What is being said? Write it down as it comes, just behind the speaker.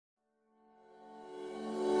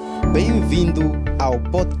Bem-vindo ao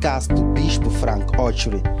podcast do Bispo Frank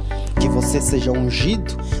Ochre. Que você seja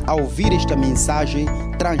ungido ao ouvir esta mensagem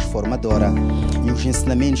transformadora e os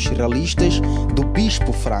ensinamentos realistas do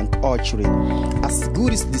Bispo Frank Ochre.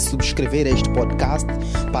 Assegure-se de subscrever este podcast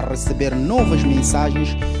para receber novas mensagens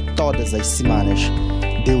todas as semanas.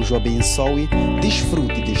 Deus o abençoe.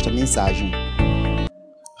 Desfrute desta mensagem.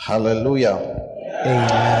 Hallelujah.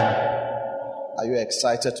 Amen. Are you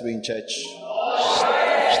excited to be in church?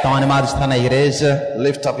 Estão animados de estar na igreja?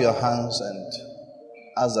 Lift up your hands and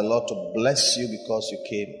ask the Lord to bless you because you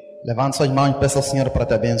came. Levante suas mãos e peça ao Senhor para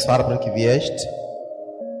te abençoar porque vieste.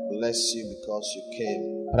 Bless you because you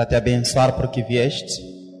came. Para te abençoar porque vieste.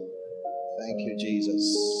 Thank you, Jesus.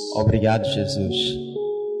 Obrigado, Jesus.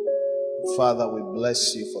 Father, we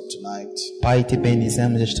bless you for tonight. Pai, te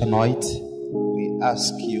bendizemos esta noite. We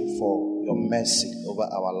ask you for your mercy over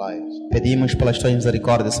our lives. Pedimos pelas tuas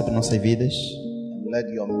misericórdias sobre nossas vidas. Let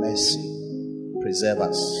your mercy preserve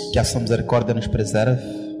us. Que a sua misericórdia nos preserve.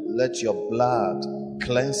 Let your blood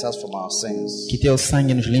cleanse us from our sins. Que teu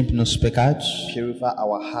sangue nos limpe nossos pecados. Purify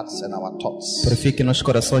our hearts and our thoughts. Purifique nossos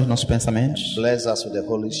corações e nossos pensamentos. Bless us with the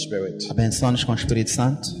Holy Spirit. Abençoa-nos com o Espírito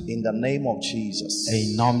Santo. In the name of Jesus.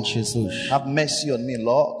 Em nome de Jesus. Have mercy on me,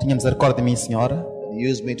 Lord. Tenha misericórdia de mim, Senhora.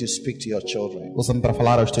 Use me to speak to your children. Usa-me para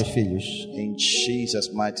falar aos teus filhos. In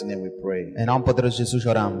Jesus' mighty name we pray. Em nome poderoso de Jesus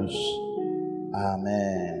oramos.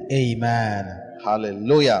 Amen. Amen.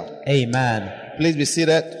 Hallelujah. Amen. Please be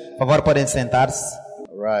seated. Por favor, podem sentar-se.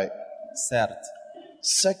 Right. Certo.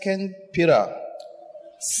 2 Peter.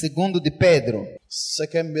 Segundo de Pedro.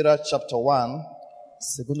 2 Peter chapter 1.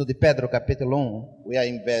 Segundo de Pedro, capítulo 1. We are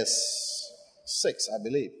in verse 6, I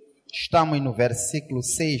believe. Estamos no versículo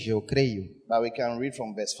 6, eu creio. But we can read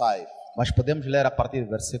from verse 5. Mas podemos ler a partir do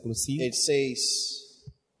versículo 5. It says,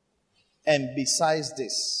 and besides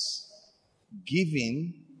this,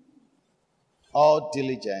 giving all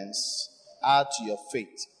diligence, add to your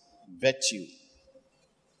faith virtue,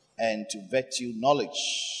 and to virtue knowledge.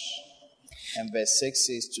 And verse 6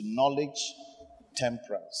 says, to knowledge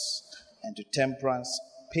temperance, and to temperance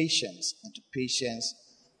patience, and to patience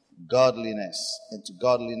godliness, and to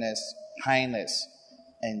godliness kindness,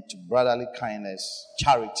 and to brotherly kindness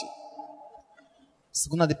charity.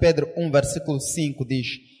 Segunda de Pedro 1, versículo 5 diz: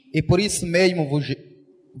 e por isso mesmo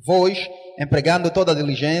vós, empregando toda a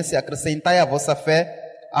diligência, acrescentai à vossa fé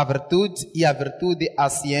a virtude, e a virtude a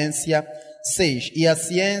ciência. 6. E a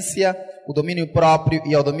ciência o domínio próprio,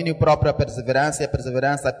 e ao domínio próprio a perseverança, e a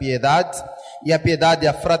perseverança a piedade, e a piedade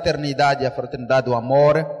a fraternidade, e a fraternidade o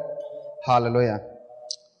amor. Hallelujah.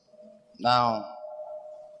 Now,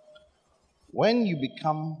 when you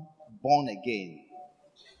become born again,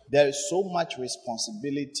 there is so much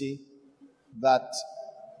responsibility that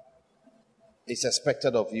is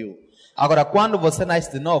expected of you. Agora, quando você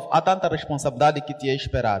nasce de novo, há tanta responsabilidade que te é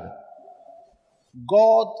esperada.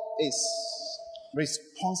 God is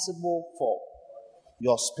responsible for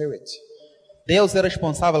your spirit. Deus é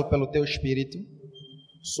responsável pelo teu espírito.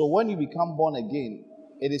 So when you become born again,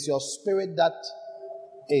 it is your spirit that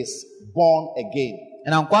is born again.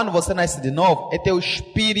 Então, quando você nasce de novo, é teu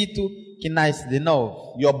espírito que nasce de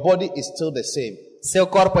novo. Your body is still the same. Seu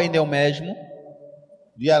corpo ainda é o mesmo.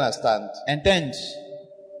 Do you understand? Entende?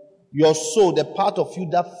 Your soul, the part of you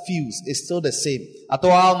that feels, is still the same. A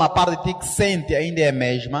tua alma, a parte de ti que sente, ainda é a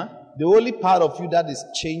mesma. The only part of you that is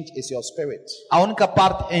changed is your spirit. A única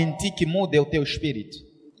parte em ti que muda é o teu espírito.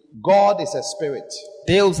 God is a spirit.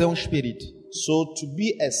 Deus é um espírito. So to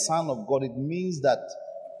be a son of God, it means that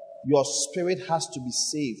your spirit has to be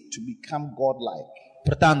saved to become godlike.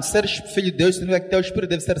 Portanto, ser filho de Deus significa que teu espírito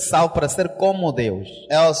deve ser salvo para ser como Deus.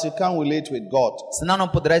 Else you can't relate with God. Senão não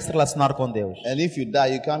poderás se relacionar com Deus. And if you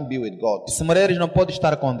die, you can't be with God. Se morreres, não podes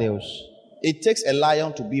estar com Deus. It takes a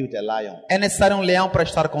lion to be with a lion. É necessário um leão para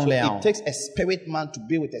estar com um leão. It takes a spirit man to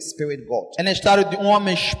be with a spirit God. É necessário um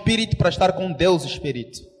homem espírito para estar com Deus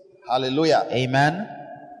espírito. Hallelujah. Amen.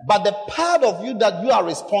 But the part of you that you are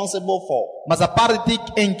responsible for, mas a parte de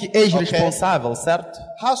ti em que és responsável, certo?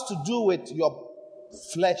 Has to do with your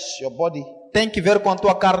flesh, your body. Tem que ver com a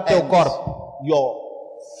tua carne, teu corpo. Your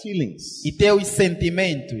feelings. E teus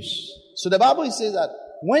sentimentos. So the Bible says that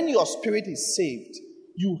when your spirit is saved,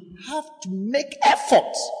 you have to make effort.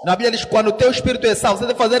 Na Bíblia diz que quando o teu espírito é salvo, você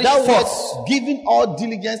deve fazer esforço. Giving all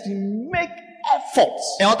diligence, you make effort.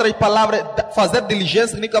 Em outras palavras, fazer diligência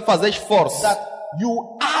significa fazer esforço. That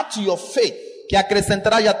you add to your faith. Que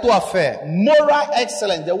acrescentarás a tua fé. Moral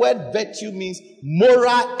excellence. The word virtue means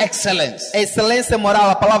moral excellence. Excelência moral.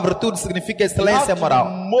 A palavra virtude significa excelência moral.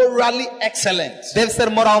 Morally excellent. Deve ser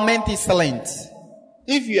moralmente excelente.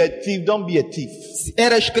 If you're a thief, don't be a thief. Se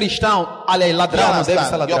eras cristão, olha aí, You ladrão, não deve ser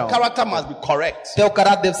understand? ladrão. Your character must be correct. Teu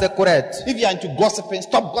caráter deve ser correto. If you're into gossiping,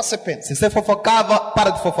 stop gossiping. Se você fofocava, para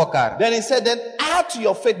de fofocar. Then he said, then add to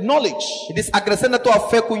your faith knowledge. E disse, acrescenta a tua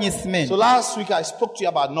fé conhecimento. So last week I spoke to you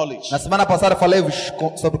about knowledge. Na semana passada falei-vos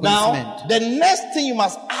sobre Now, conhecimento. the next thing you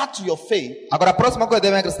must add to your faith Agora a próxima coisa que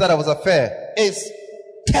devem acrescentar à vossa fé is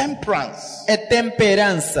temperance. é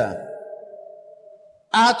temperança.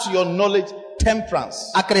 Add to your knowledge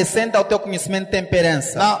temperance. Acrescenta ao teu conhecimento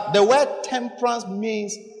temperança. Now, the word temperance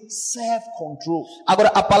means self-control. Agora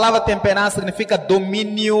a palavra temperança significa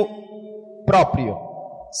domínio próprio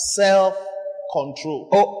Self-control.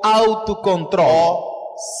 ou autocontrole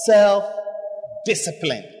Or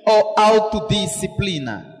self-discipline. ou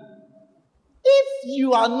autodisciplina. If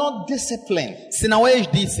you are not disciplined, Se não és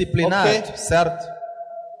disciplinado, Ok. certo?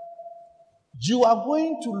 you are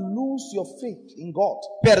going to lose your faith in God.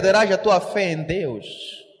 Perderás a tua fé em Deus.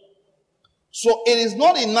 So it is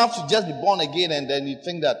not enough to just be born again and then you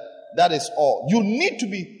think that that is all. You need to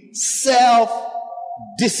be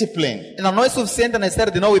self-disciplined. Não é suficiente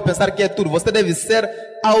nascer de novo e pensar que é tudo. Você deve ser And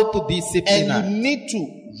autodisciplinado. you need to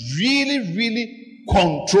really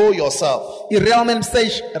control yourself. E realmente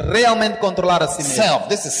precisas realmente controlar a si mesmo. Self.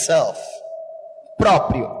 This is self.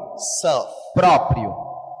 Próprio. Self. Próprio.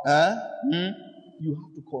 Huh? You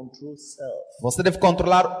have to control self. Você deve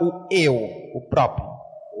controlar o eu, o próprio.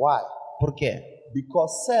 Why? Por quê?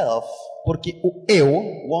 Because self Porque o eu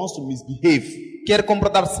wants to misbehave. quer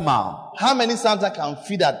comportar-se mal. How many times I can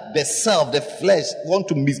feel that the self, the flesh, want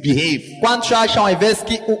to misbehave? Quantos acham às vezes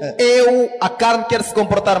que o eu, a carne, quer se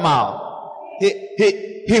comportar mal?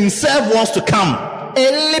 He himself wants to come.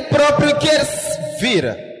 Ele próprio quer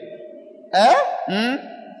vir.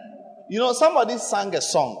 You know, somebody sang a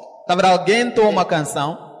song. Talvez alguém toma uma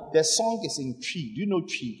canção. The song is in Tree. Do you know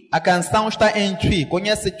Tree? A canção está em Twi.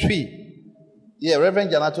 Conhece Twi? Yeah,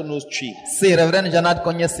 Reverend Janato knows Tree. Sim, Reverendo Janado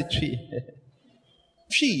conhece Twi.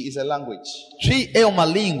 Tree is a language, Twi é uma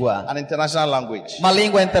língua. an international language. Uma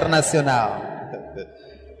língua internacional.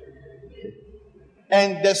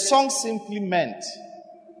 And the song simply meant,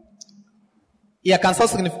 E a canção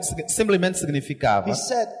simplesmente significava. he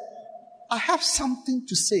said, I have something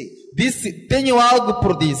to say. Disse, tenho algo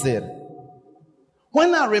por dizer.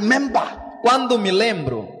 When I remember Quando me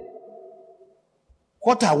lembro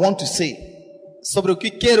what I want to say, sobre o que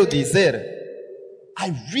quero dizer, I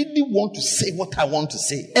really want to say what I want to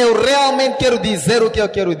say. eu realmente quero dizer o que eu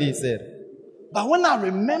quero dizer. But when I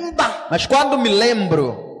remember Mas quando me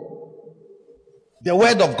lembro the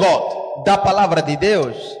word of God, da palavra de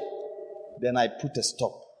Deus, then I put a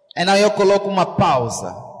stop. então eu coloco uma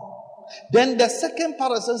pausa. Then the second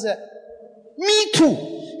part says, me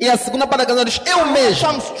too. E a segunda parte da canção diz, eu I have mesmo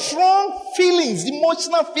some strong feelings,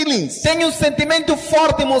 emotional feelings. tenho um sentimento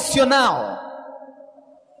forte emocional.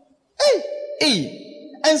 E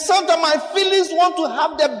And sometimes my feelings want to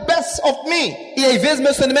have the best of me. às vezes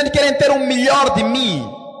meus sentimentos querem ter o melhor de mim.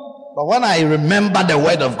 But when I remember the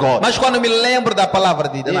word of God, Mas quando me lembro da palavra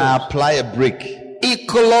de then Deus, I apply a break. e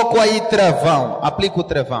coloco aí travão, aplico o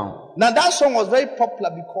travão. Now that song was very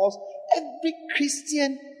popular because every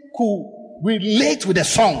Christian could relate with the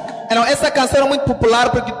song. Então, essa canção era muito popular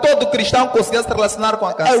porque todo cristão conseguia se relacionar com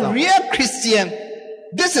a A canção. real Christian,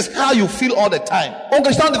 this is how you feel all the time. Um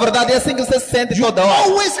cristão de verdade é assim que você se sente You toda hora.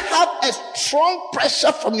 always have a strong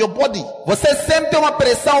pressure from your body Você sempre tem uma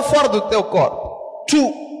pressão fora do teu corpo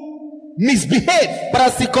to misbehave. para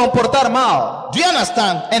se comportar mal. Do you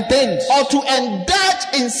understand? Entende? Or to indulge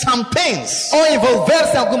in some things. Ou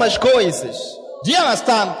envolver-se em algumas coisas. Do you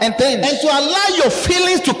understand? Entende? And to allow your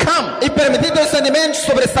feelings to come E permitir teus sentimentos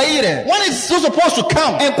sobressaírem when it's not supposed to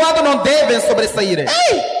come. enquanto não devem sobressaírem.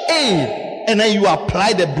 Hey! And then you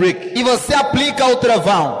apply the brake. E você aplica o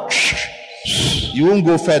travão. You won't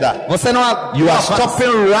go further. Você não You are avança.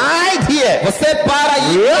 stopping right here. Você para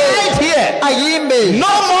aí. Right here. Aí mesmo.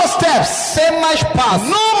 No more steps. Tem mais passos.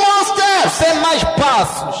 No more steps. Tem mais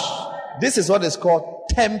passos. This is what is called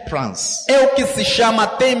temperance. É o que se chama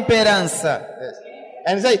temperança.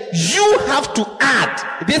 And he said, you have to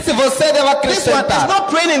add. Disse você deve This one is acrescentar. not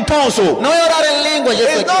praying in tongues. So. Não é orar em línguas.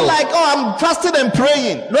 It's not like, oh, I'm fasting and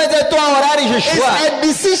praying. Não é de tu a orar em It's jejuar. a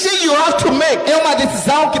decision you have to make. É uma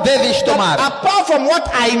decisão que deves tomar. Apart from what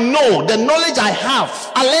I know, the knowledge I have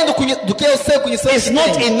Além do que eu sei conhecer, is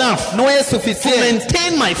not enough não é to suficiente.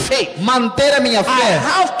 maintain my faith. Manter a minha I fé.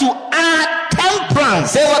 have to add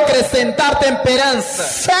temperance, Devo acrescentar temperança.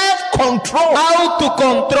 self-control.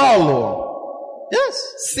 Autocontrolo. Yes.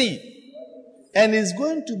 Sim. And it's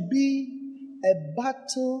going to be a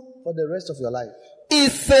battle for the rest of your life. E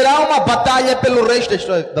será uma batalha pelo resto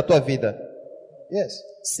da tua vida. Yes.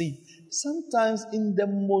 Sim. Sometimes in the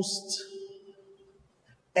most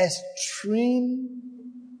extreme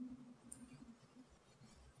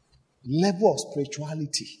level of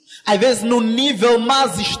spirituality, Às vezes no nível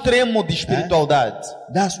mais extremo de espiritualidade.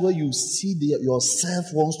 that's where you see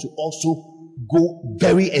yourself wants to also go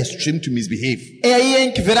very extreme to misbehave. É aí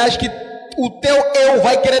em que verás que o teu eu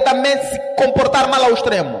vai querer também se comportar mal ao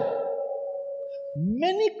extremo.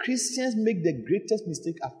 Many Christians make the greatest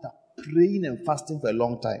mistake after praying and fasting for a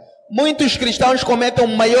long time. Muitos cristãos cometem o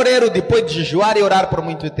maior erro depois de jejuar e orar por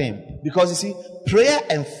muito tempo. Because you see, prayer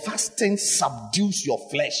and fasting subdues your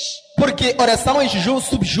flesh. Porque oração e jejum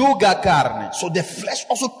subjuga a carne. So the flesh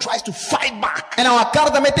also tries to fight back. Então a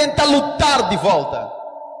carne também tenta lutar de volta.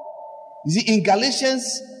 You see, in Galatians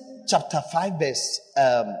chapter 5 verse,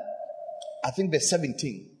 I think verse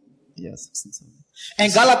 17. Yes. Em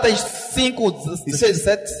Gálatas 5, It says,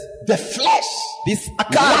 17, the flesh diz a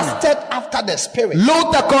carne lusted after the spirit,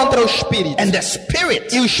 luta contra o espírito. and the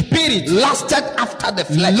spirit E o espírito lusted after the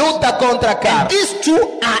flesh. luta contra a And carne. these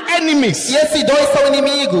two are enemies. E esses dois são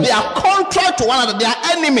inimigos. They are contrary to one another. They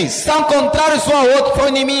are enemies. São contrários um ao outro, são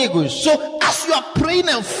inimigos. So as you are praying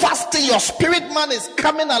and fasting, your spirit man is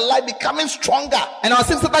coming alive, becoming stronger. Então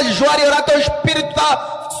assim que você está a jejuar e orar, teu espírito está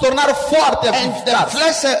a se tornar forte. A And the vivificar.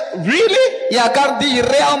 flesh said, really? E a carne diz,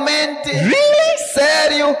 realmente? Really?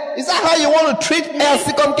 Sério? Is that how you want to treat me? É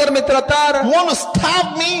assim como quer me tratar? You want to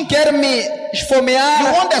starve me? Quer me You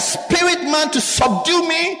esfomear? want the spirit man to subdue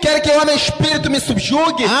me? Quer que o homem espírito me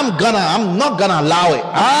subjugue? I'm not gonna allow it.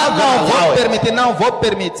 Não vou permitir, não vou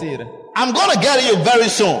permitir. I'm gonna get you very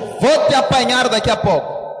soon. Vou te apanhar daqui a pouco.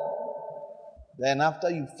 Then after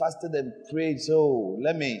you fasted and prayed, so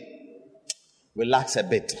let me relax a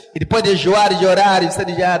bit. E depois de jejuar e de orar, você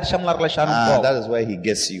diz, deixa-me lá relaxar pouco. That is where he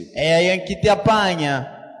gets you. É aí em que te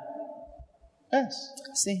apanha. Yes.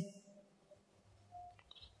 Sim.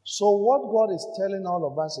 So what God is telling all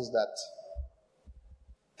of us is that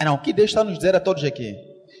Não, o que Deus está a nos dizer a todos aqui?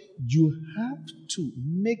 you have to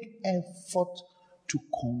make effort to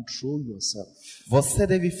control yourself. Você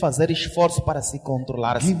deve fazer esforço para se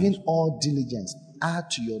controlar. Giving all diligence, add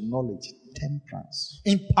to your knowledge temperance.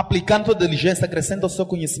 Aplicando toda diligência, acrescenta o seu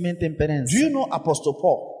conhecimento e temperança. Do you know Apostle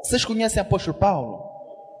Paul? Vocês conhecem o apóstolo Paulo?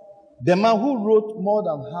 The man who wrote more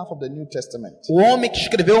than half of the New Testament. O homem que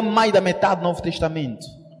escreveu mais da metade do Novo Testamento.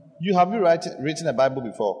 Have you written a Bible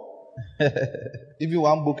before? If you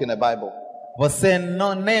one book in the Bible. Você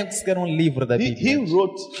não nem sequer um livro da He Bíblia.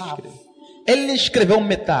 wrote half. Ele escreveu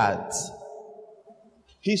metade.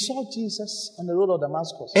 He saw Jesus on the road of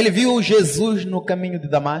Damascus. Ele viu Jesus no caminho de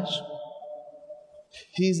Damasco.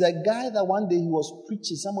 He's a guy that one day he was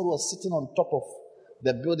preaching. Somebody was sitting on top of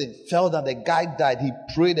the building, fell down. The guy died. He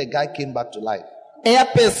prayed. The guy came back to life. É a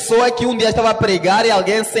pessoa que um dia estava a pregar e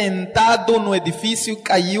alguém sentado no edifício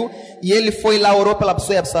caiu e ele foi lá, orou pela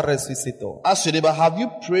pessoa e a pessoa ressuscitou. Ask your neighbor, have you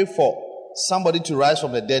prayed for somebody to rise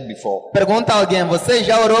from the dead before? Pergunta a alguém, você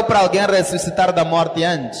já orou para alguém ressuscitar da morte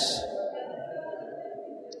antes?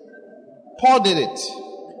 Paul did it.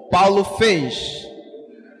 Paulo fez.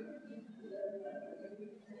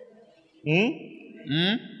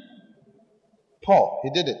 Paul, he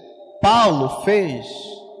did it. Paulo fez.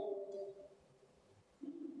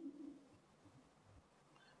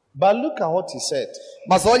 But look at what he said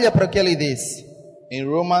Mas olha para o que ele disse. in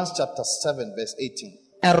Romans chapter 7 verse 18.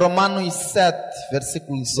 Em Romanos 7,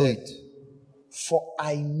 versículo 18. For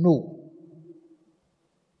I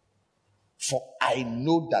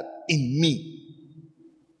know that in me,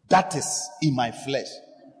 that is in my flesh,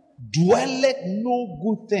 dwelleth no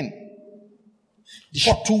good thing.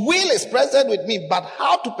 For to will is present with me, but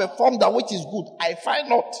how to perform that which is good, I find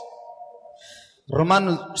not.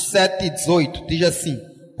 Romanos 7, 18 diz assim: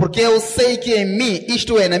 porque eu sei que em mim,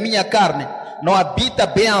 isto é, na minha carne, não habita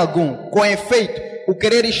bem algum. Com efeito, o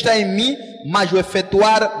querer está em mim, mas o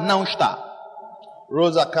efetuar não está.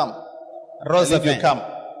 Rosa, come. Rosa, Elidio, vem. come.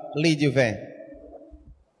 Lídio, vem.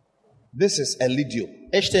 This is Elidio.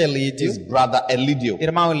 Este é This Lídio, is brother Elidio.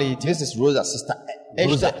 irmão Lídio. This is Rosa, sister Esta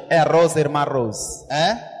Rosa. é a Rosa, irmã Rosa.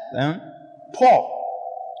 Hã? Paul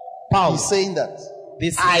Paulo is saying that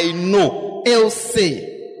disse: I know eu sei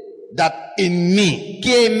that in me, que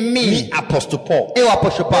em mim, Apostle Paul, eu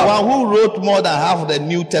apóstolo the Paulo, one who wrote more than half of the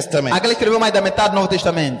New Testament, aquele que escreveu mais da metade do Novo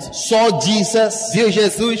Testamento, saw Jesus, viu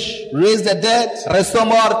Jesus, raised the dead. ressuscitou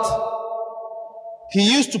morte.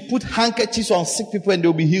 He used to put handkerchiefs on sick people and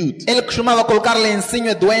they'll be healed. Ele costumava colocar lencinho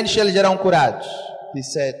a doentes e eles eram curados. He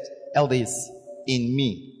said, Ele disse: in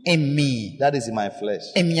me, em mim, that is in my flesh,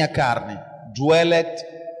 em minha carne, dwelleth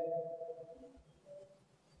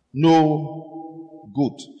no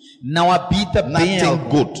good. não habita bem Nothing algum,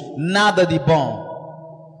 good. nada de bom.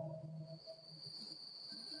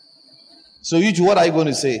 So you, what are you going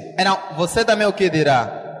to say? Então, você também o que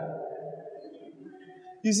dirá?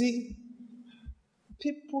 You see,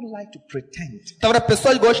 people like to pretend. Então, as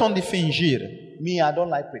pessoas gostam de fingir. Me, I don't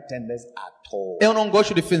like pretenders at all. Eu não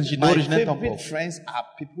gosto de My fingidores nem tão favorite pouco. friends are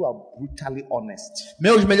people who are brutally honest.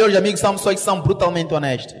 Meus melhores amigos são pessoas que são brutalmente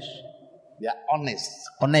honestas. They are honest.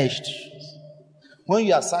 Honestos. When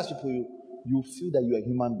you are such people, you feel that you are a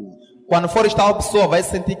human being. Quando for tal pessoa, vai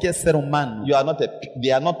sentir que é ser humano.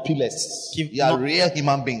 They are not pillars. Que They are não- real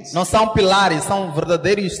human beings. Não são pilares, são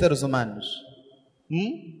verdadeiros seres humanos.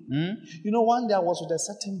 You know, one day I was with a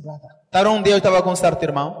certain brother. Então, um dia eu estava com um certo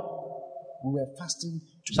irmão, We were fasting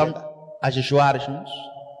estávamos together. a jejuar juntos.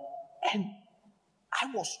 And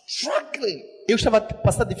I was struggling. Eu estava a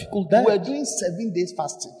passar We dificuldade. were doing 7 days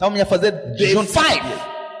fasting. Estávamos a fazer Day jejum 5.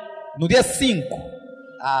 no dia 5.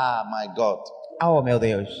 Ah, my God. Oh, meu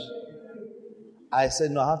Deus. I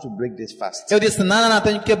said, no, I have to break this fast. Eu disse, não,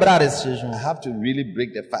 tenho que quebrar esse jejum. I have to really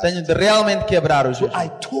break the fast. Tenho de realmente quebrar o So jejum. I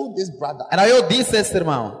told this brother, Então eu disse a esse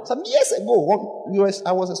irmão, some years ago,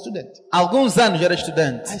 I was a student. há alguns anos eu era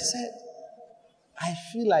estudante. I said, I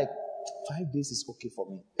feel like 5 days is okay for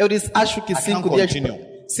me. Eu disse, acho que I 5 can't dias,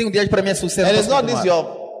 continue. 5 dias para mim é sucesso. And it's para not this continuar.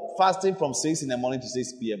 your fasting from 6 in the morning to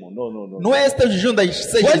 6 p.m. No. Não é esse teu jejum das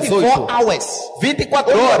 6 às 24 18. hours.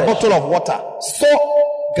 24 Only a horas. bottle of water. Só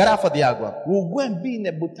garrafa de água. We'll go and be in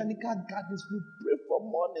the botanical gardens. We'll pray from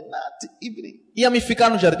morning to evening. Íamos ficar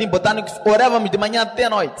no jardim botânico, orávamos de manhã até a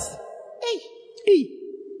noite. Ei.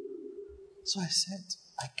 So I said,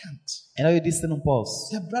 I can't. Então eu disse, não posso.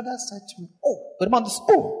 The brother said to me, oh, O irmão disse,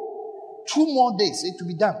 2 more days, it will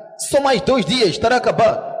be done. só mais 2 dias, estará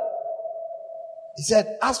acabado. He said,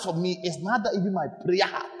 as for me, it's not that even my prayer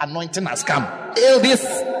anointing has come. Ele disse,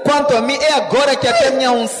 quanto a mim, é agora que até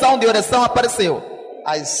minha unção de oração apareceu.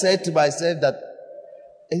 I said to myself that,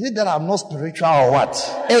 is it that I'm not spiritual or what?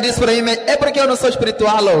 Eu disse para mim, é porque eu não sou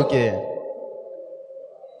espiritual ou o quê?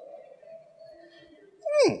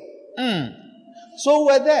 So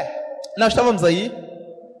we're there. Nós estávamos aí,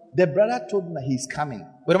 The brother told me that he's coming.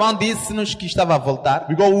 o irmão disse-nos que estava a voltar,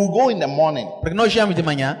 Because we'll go in the morning, porque nós íamos de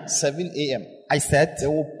manhã, 7 a.m. às 7, They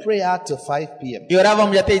will pray out till 5 p.m. e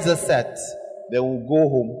orávamos até às 17, They will go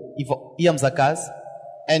home. e íamos a casa.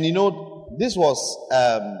 And you know, this was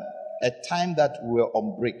a time that we were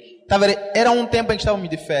on break. Era um tempo em que estávamos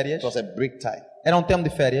de férias, It was a break time. era um tempo de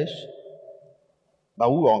férias, But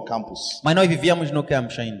we were on campus. mas nós vivíamos no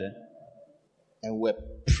campus ainda. And we were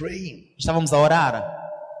praying. Estávamos a orar,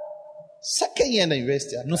 Second year in the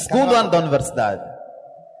university. no segundo ano da universidade.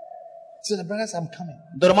 So the brother said, I'm coming.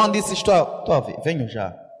 O irmão disse, estou a vir, venho já.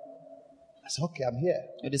 I said, okay, I'm here.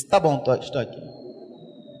 Eu disse, tá bom, estou aqui.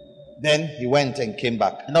 Then he went and came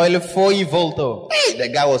back. Então ele foi e voltou. The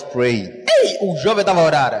guy was praying. O jovem estava a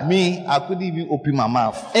orar. Me, I couldn't even open my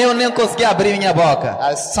mouth. Eu nem consegui abrir minha boca.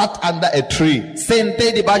 I sat under a tree.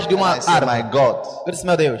 Sentei debaixo de uma I said, my árvore. God, Eu disse,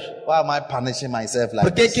 meu Deus, why am I punishing myself like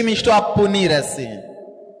por que this? que me estou a punir assim?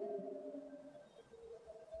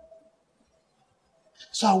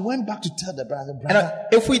 So I went back to tell the brother, Então,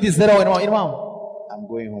 eu fui dizer ao irmão, I'm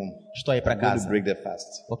going home. estou aí para I'm going to casa. break the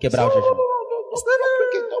fast. Vou quebrar o jejum. Don't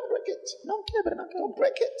break it. Don't break it. Não quebre, não quebre. Don't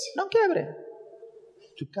break it. Não quebre.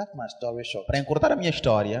 To cut my story short. Para encurtar a minha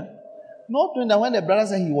história, Not knowing that when the brother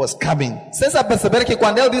said he was coming, sem se perceber que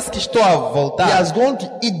quando ele disse que estou a he voltar, has gone to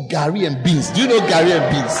eat gari and beans. Do you know gari and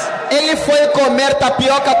beans? ele foi comer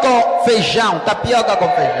tapioca com feijão. Tapioca com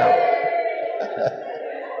feijão.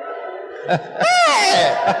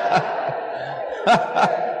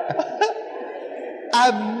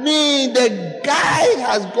 I mean, the guy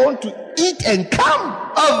has gone to eat and come.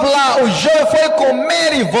 Olha lá, o jovem foi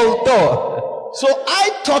comer e voltou. So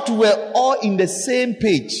I thought we were all in the same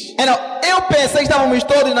page. Então, eu pensei que estávamos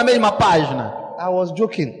todos na mesma página. I was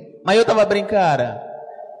joking. Mas eu estava a brincar.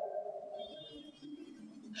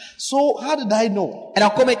 So how did I know? Então,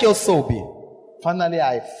 como é que eu soube? Finally,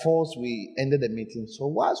 we ended the meeting. So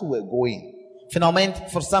whilst we were going, Finalmente,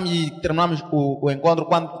 forçamos e terminamos o encontro.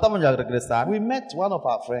 Quando estávamos a regressar, we met one of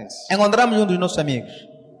our friends. encontramos um dos nossos amigos.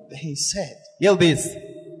 He said, E ele disse,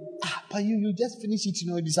 but you just finished eating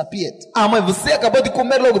and you disappeared. mas você acabou de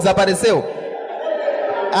comer logo, desapareceu.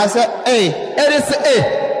 I said, hey, Eu disse,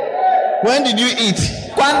 when did you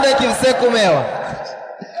eat? quando é que você comeu?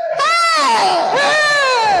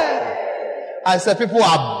 I said, people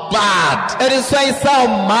are bad. Eu disse, vocês são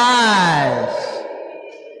mais.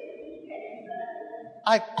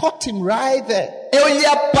 I caught him right there. Eu lhe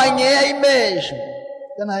apanhei aí mesmo.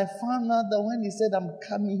 Then I found out that when he said, I'm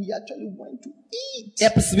coming, he actually went to eat. E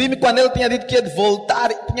percebi-me quando ele tinha dito que ia de voltar,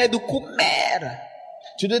 tinha ido comer.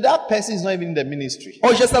 Today, that person is not even in the ministry.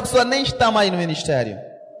 Hoje essa pessoa nem está mais no ministério.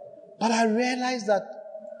 But I realized that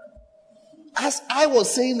as I was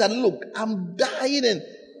saying that, look, I'm dying, and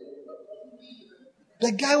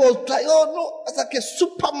the guy was like, oh no, it's like a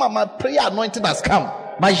Superman, my prayer anointing has come.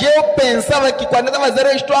 Mas eu pensava que quando eu estava a dizer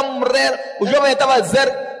eu estou a morrer, o jovem estava a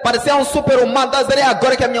dizer, parecia um super-humano, estava a dizer, é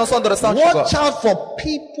agora que a minha unção de oração chegou. Watch out for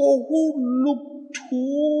people who look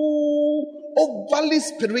too overly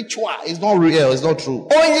spiritual. It's not real, it's not true.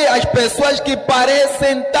 Olhe as pessoas que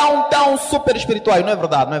parecem tão super espirituais. Não é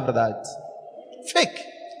verdade, não é verdade. Fake.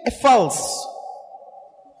 É falso.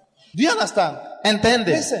 Do you understand?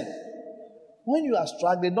 Entende? Listen, when you are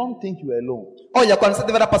struggling, don't think you are alone. Olha, quando você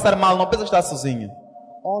estiver a passar mal, não pensa estar sozinho.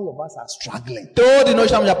 All of us are struggling. Todos nós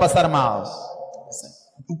estamos a passar mal.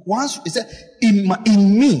 Once he said, in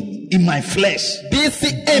me, in my flesh, Disse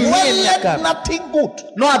em minha carne. nothing good.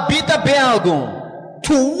 Não habita bem algum.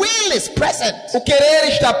 To will is present. O querer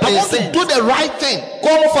está I want to presente. do the right thing.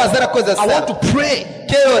 Como fazer a coisa I want certa? to pray.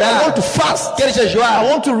 Quero I orar. want to fast. Quero I jejuar.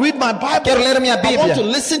 want to read my Bible. Quero ler minha I want Bíblia. to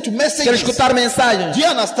listen to Quero messages. escutar mensagens. Do you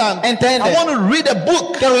understand? Entende? I want to read a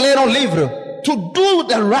book. Quero ler um livro. To do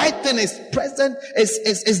the right thing is present,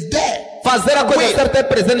 is there. Fazer a coisa certa é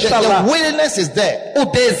presente, está lá. The willingness is there. O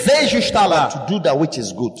desejo está lá. To do that which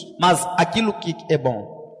is good, Mas aquilo que é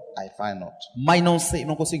bom, I find not. mas não sei,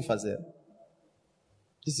 não consigo fazer.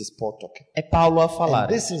 This is Paul talking. É Paulo a falar. And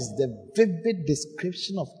this is the vivid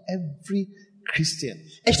description of every Christian.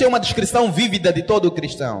 Esta é uma descrição vívida de todo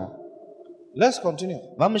cristão. Let's continue.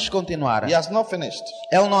 Vamos continuar. He has not finished.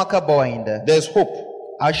 Ele não acabou ainda. There's hope.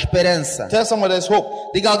 Há esperança. Tell someone there's hope.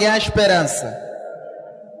 Diga alguém, há esperança.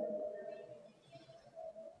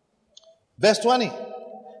 Verse 20.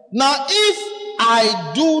 Now if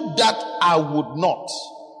I do that I would not.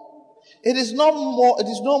 It is no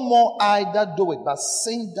more I that do it, but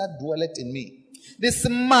sin that dwelleth in me. Disse,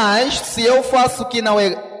 mas se eu faço o que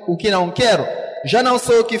não quero, já não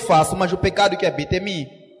sou o que faço, mas o pecado que habita em mim.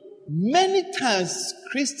 Many times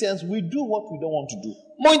Christians, we do what we don't want to do.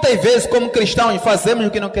 Muitas vezes, como cristãos, fazemos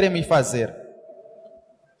o que não queremos fazer.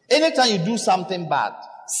 Anytime you do something bad,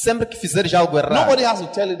 Sempre que fizeres algo errado, nobody has to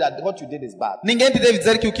tell you that what you did is bad. ninguém te deve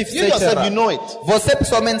dizer que o que You fizeste é yourself, errado. you know it. Você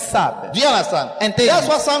pessoalmente sabe. Do you understand? Entende? That's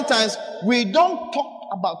why sometimes we don't talk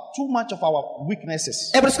about too much of our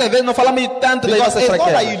weaknesses. É por isso que às vezes não falamos tanto das Because nossas it's not that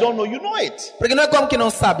fraquezas. you don't know, you know it. Porque não é como que não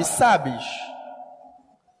sabes, sabes.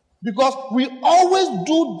 Because we always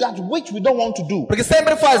do that which we don't want to do. Porque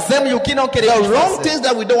sempre fazemos o que não The queremos wrong fazer. things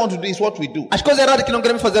that we don't want to do is what we do. As coisas erradas que não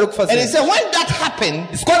queremos fazer é o que And he fazemos. said, when that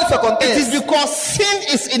happens, Quando isso it is acontece, because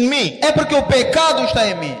sin is in me. é porque o pecado está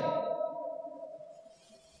em mim.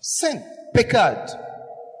 Sin Pecado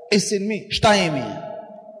is in me. está em mim.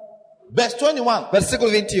 Verse 21.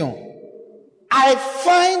 Versículo 21. I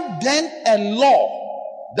find then a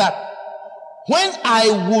law that when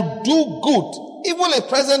I would do good, evil is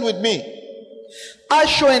present with me.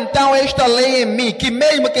 Acho então esta lei em mim, que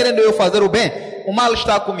mesmo querendo eu fazer o bem, o mal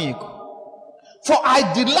está comigo. For I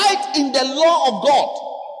delight in the law of God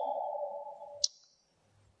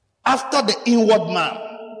after the inward man.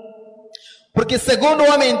 Porque segundo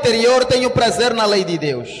o homem interior tenho prazer na lei de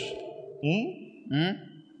Deus.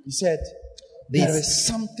 He said, there is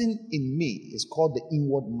something in me. It's called the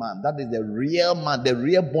inward man. That is the real man, the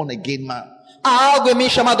real born again man. Há algo em mim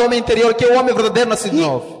chamado homem interior, que é o homem verdadeiro nascido de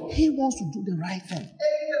novo. He wants to do the right thing.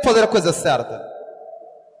 Fazer a coisa certa.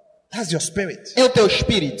 That's your spirit. É o teu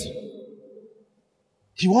espírito.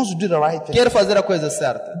 He wants to do the right thing. Quer fazer a coisa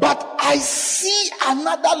certa. But I see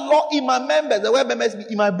another law in my members, the word members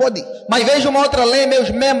in my body, Mas vejo uma outra lei em meus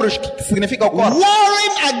membros, que significa o corpo.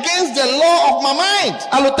 warring against the law of my mind,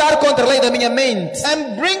 A lutar contra a lei da minha mente.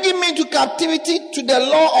 and bringing me to captivity to the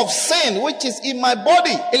law of sin which is in my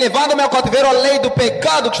body. E levando-me ao cativeiro a lei do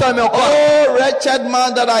pecado que está no meu corpo. Oh, wretched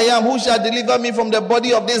man that I am, who shall deliver me from the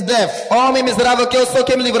body of this death? Homem miserável que eu sou,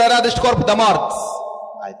 quem me livrará deste corpo da morte?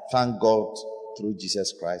 I thank God through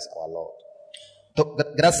Jesus Christ our Lord. Então,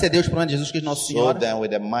 graças a Deus por meio de Jesus Cristo nosso So Senhor. then with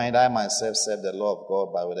the mind I myself serve the law of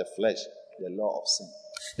God, but with the flesh the law of sin.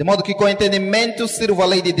 De modo que com o entendimento sirvo a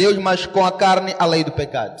lei de Deus, mas com a carne a lei do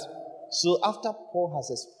pecado. So after Paul has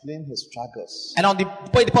explained his struggles, Então,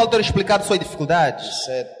 depois de Paulo ter explicado suas dificuldades, he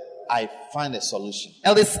said, I find a solution.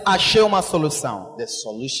 ele disse, achei uma solução. The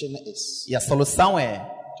solution is E a solução é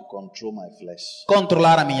to control my flesh.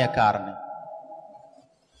 controlar a minha carne.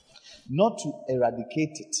 Not to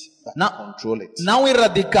eradicate it, but Não. to control it. Não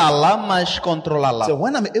erradicá-la, mas controlá-la. So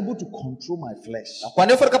when I'm able to control my flesh,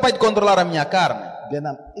 Quando eu for capaz de controlar a minha carne, then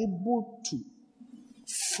I'm able to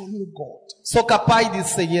follow God sou capaz de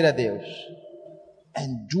seguir a Deus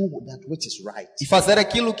and do that which is right. e fazer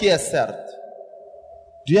aquilo que é certo.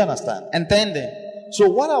 Do you understand? Entende? So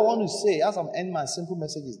what I want to say as I'm ending my simple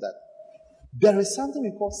message is that There is something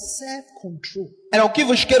we call self-control. Era o que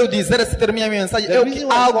vos quero dizer, essa termina a minha mensagem. The É reason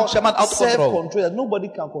why it's algo called chamado autocontrole. self-control, that nobody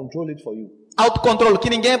can control it for you Autocontrole que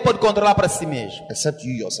ninguém pode controlar para si mesmo. except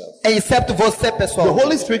you yourself. Excepto você, The pessoal.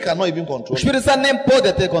 Holy Spirit cannot even O control it. Espírito Santo nem pode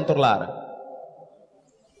até controlar.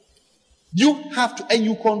 You have to, and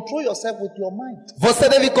you control yourself with your mind. Você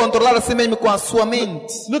deve controlar a si mesmo com a sua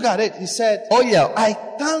mente. Look at it. He said, Olha, I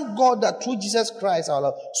thank God that through Jesus Christ our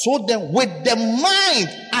Lord, so then with the mind,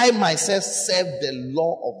 I myself serve the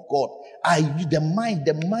law of God. The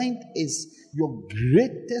mind is your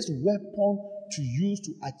greatest weapon to use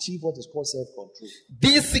to achieve what is called self-control.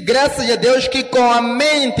 disse graças a Deus que com a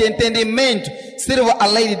mente, entendimento, sirva a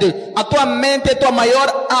lei de Deus. A tua mente é a tua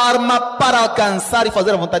maior arma para alcançar e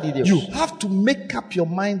fazer a vontade de Deus. You have to make up your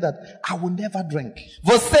mind that I will never drink.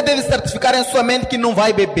 Você deve certificar em sua mente que não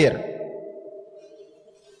vai beber.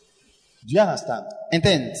 Do you understand?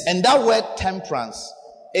 Entende? And that word temperance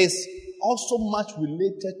is also much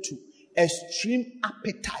related to extreme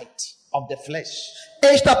appetite of the flesh.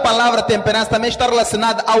 Esta palavra temperança também está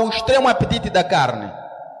relacionada ao extremo apetite da carne.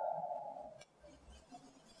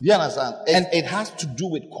 Do you understand? It has to do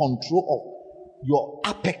with control of your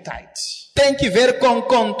appetite. Tem que ver com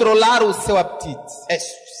controlar o seu apetite.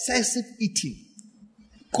 Excessive eating.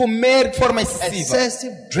 Comer de forma excessiva.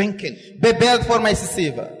 Excessive drinking. Beber de forma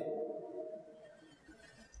excessiva.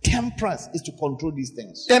 Temperance is to control these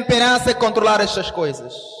things. Temperança é controlar estas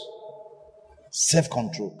coisas.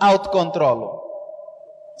 Self-control. Autocontrolo.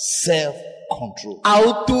 Self-control.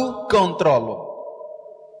 Autocontrolo.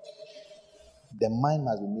 The mind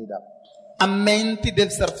must be made up. A mente deve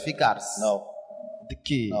certificar-se. No. De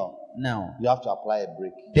que? No. Não. You have to apply a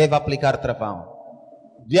break. Deve aplicar travão.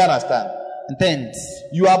 Do you understand? Entende?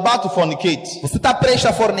 You are about to fornicate. Você está prestes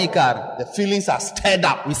a fornicar. The feelings are stirred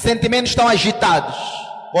up. Os sentimentos estão agitados.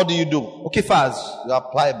 What do you do? O que fazes? You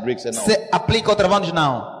apply a break. Say no. Você aplica o travão e diz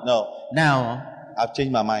não. No. Não. I've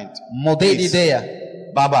changed my mind. Mudei de Please.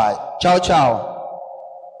 ideia. Bye bye. Tchau, tchau.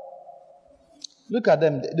 Look at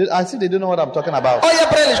them. I see they don't know what I'm talking about. Olha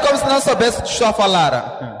para eles como se não soubesse o que estou a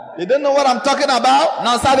falar. They don't know what I'm talking about.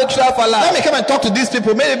 Não sabe o que estou a falar. Let me come and talk to these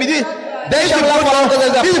people. Maybe these Deixa eu lá falar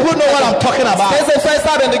coisas da... people know what I'm talking about. Essas pessoas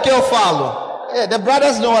sabem do que eu falo. Yeah, the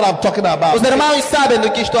brothers know what I'm talking about. Os irmãos sabem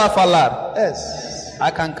do que estou a falar. Yes.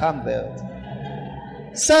 I can come there.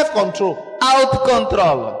 Self-control.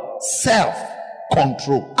 Autocontrolo.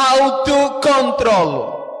 Self-control.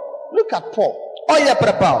 Autocontrolo. Look at Paul. Olha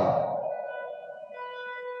para Paulo.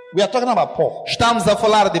 We are talking about Paul, Estamos a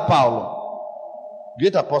falar de Paulo.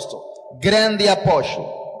 great apostle. Grande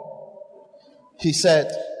apóstolo. He said,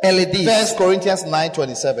 Ele diz, 1 Corinthians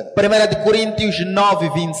 9:27. 1 de Coríntios 9,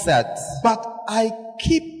 27. But I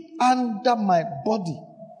keep under my body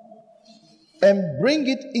and bring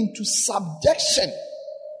it into subjection.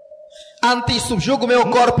 Antes subjugo meu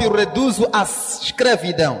corpo e o reduzo à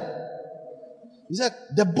escravidão. He said,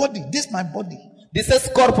 the body, this is my body. Disse esse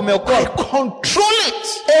corpo, meu I corpo. control it.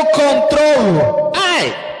 Eu controlo.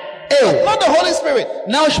 Eu. Not the Holy Spirit.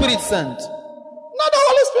 Não o Espírito Santo. Not the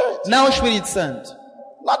Holy Spirit. Não o Espírito Santo.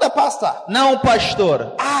 Not the pastor. Não o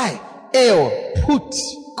pastor. Eu Put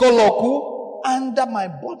coloco under my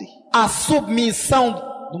body. a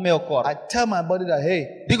submissão do meu corpo. I tell my body that,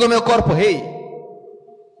 hey, Digo ao meu corpo, hey,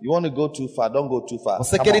 you want to go too far, don't go too far.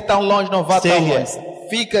 você Come quer on. ir tão longe, não vá Stay tão here. longe.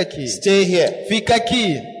 Fica aqui. Stay here. Fica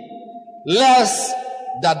aqui. Lest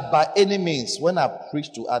that by any means, when I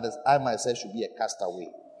preach to others, I myself should be a castaway.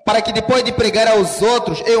 Para que depois de pregar aos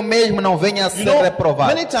outros, eu mesmo não venha a ser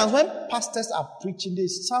reprovado. Many times when pastors are preaching, they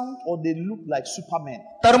sound or they look like supermen.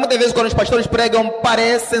 Então, muitas vezes quando os pastores pregam,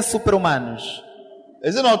 parecem super-humanos.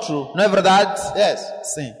 Is it not true? Não é verdade? Yes.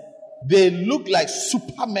 Sim. They look like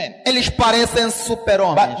supermen. Eles parecem But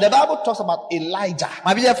super-homens. the Bible talks about Elijah.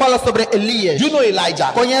 A Bíblia fala sobre Elias. Do you know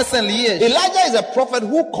Elijah? Conhecem Elias? Elijah is a prophet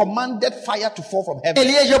who commanded fire to fall from heaven.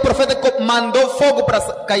 Elias é o profeta que mandou fogo para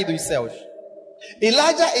cair dos céus.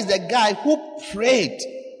 Elijah is the guy who prayed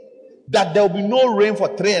that there will be no rain for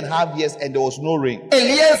 3.5 years, and there was no rain.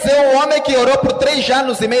 Elias é o homem que orou por 3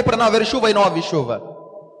 anos e meio para não haver chuva e não houve chuva.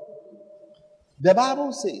 The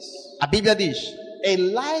Bible says A Bíblia diz,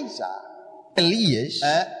 Elijah Elias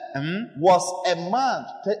was a man,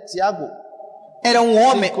 Tiago, era um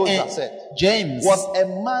homem, said, James, was a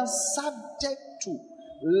man subject to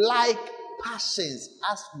like passions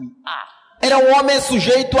as we are. era um homem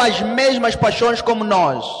sujeito às mesmas paixões como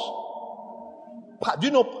nós. Do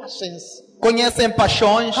you know passions? Conhecem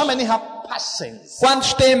paixões? How many have passions?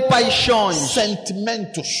 Quantos têm paixões?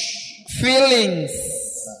 Sentimentos. Feelings.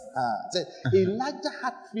 Elijah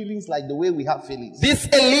had feelings like the way we have feelings. Disse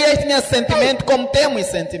Elias tinha sentimento como temos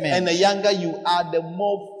sentimento. And the younger you are, the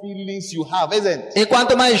more feelings you have, isn't it? E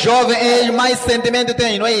quanto mais jovem é, mais sentimento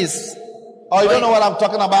tem, não é isso? Oh, you don't know what I'm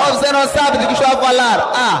talking Ou about? você não sabe do que estou a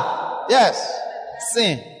falar? Ah, Yes.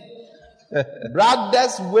 sim.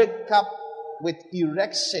 Brothers wake up with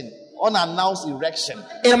erection, unannounced erection.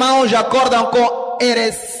 Irmãos acordam com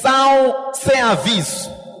ereção sem aviso.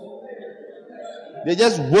 They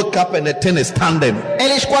just woke up and the thing is standing.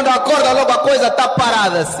 Eles quando acordam logo a coisa está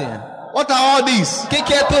parada assim. What are all these? O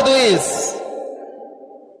que é tudo isso?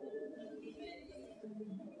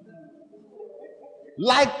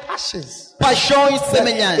 Like passions. Paixões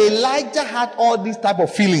semelhantes. Elijah had all these type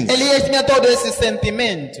of feelings. Elias tinha todos esses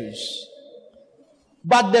sentimentos.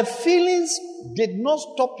 But the feelings did not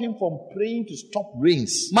stop him from praying to stop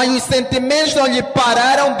rains. Mas os sentimentos não lhe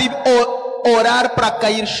pararam de orar para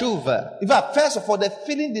cair chuva. In fact, first of all, the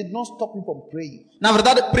feeling did not stop him from praying. Na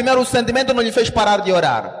verdade, primeiro o sentimento não lhe fez parar de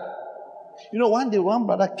orar. You know, one day one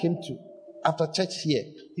brother came to, after church here,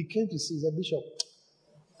 he came to see, he said, Bishop,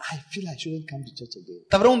 I feel I shouldn't come to church again.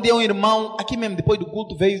 Estava dia um irmão, aqui mesmo, depois do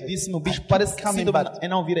culto, veio e disse: meu bispo, parece que coming, sinto but- e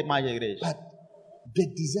não vir mais à igreja. But the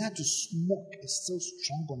desire to smoke is so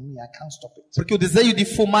strong on me, I can't stop it. Porque o desejo de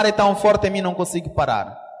fumar é tão forte em mim, não consigo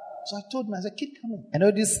parar. So I told him, I said, keep coming, Então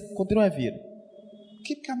eu disse: continue a vir,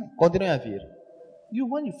 keep coming. continue a vir. You,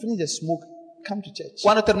 when you finish the smoke, come to church.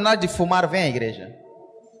 Quando terminar de fumar, vem à igreja.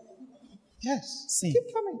 Yes. Sim.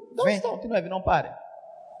 Keep coming. Don't Vem, stop. continue a vir, não pare.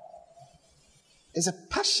 It's a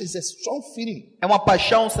passion, it's a strong feeling. É uma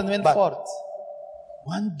paixão, um sentimento But- forte.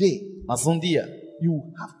 One day, Mas um dia,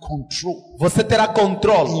 you have control. você terá And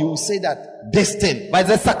controle. you will say that this thing, Mas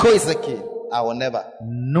essa coisa aqui, I will never.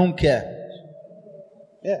 nunca.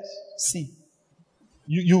 Yes. Sim.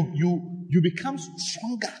 You become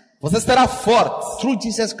stronger Você será forte. through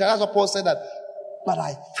Jesus Christ. That's what Paul said that. But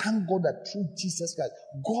I thank God that through Jesus Christ,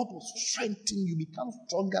 God will strengthen you. Become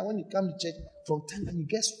stronger when you come to church. From time and you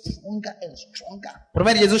get stronger and stronger.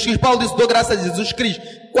 Primeiro Jesus Cristo, Paulo disse: dou graças a Jesus Cristo.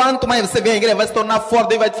 Quanto mais você vem à igreja, vai se tornar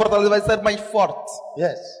forte, e vai te fortalecer, vai ser mais forte.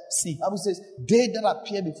 Yes. Sim. The Bible says, they that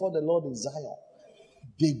appear before the Lord in Zion,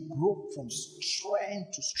 they grow from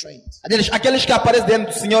strength to strength. Aqueles que aparecem diante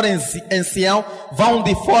do Senhor em Sião vão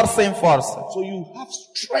de força em força. So you have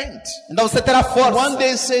strength. Então você terá One força.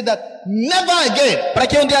 day say that never again. Para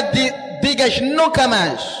que um dia digas nunca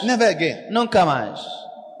mais. Never again. Nunca mais.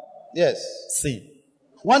 Yes. Sim.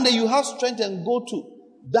 One day you have strength and go to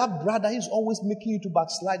that brother who's always making you to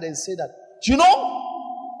backslide and say that, you know,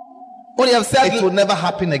 Um dia você it will never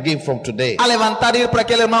happen again from today. a levantar e ir para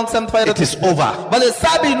aquele irmão que sempre faz. It is over. Mas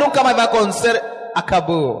sabe, nunca mais vai acontecer.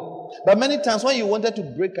 Acabou. But many times when you wanted to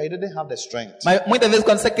break her, you didn't have the strength. Mas muitas vezes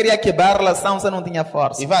quando você queria quebrar a relação, você não tinha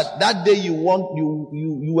força. In fact, that day you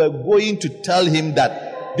were going to tell him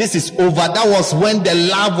that this is over. That was when the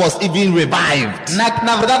love was even revived.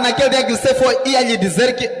 Na verdade, naquele dia que você ia lhe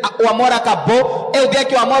dizer que o amor acabou, é o dia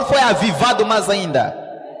que o amor foi avivado mais ainda.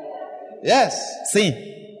 Yes. Sim.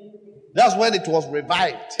 That's when it was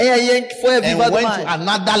revived. É aí em que foi And avivado went mais. to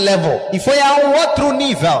another level. E foi a um outro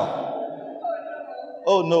nível.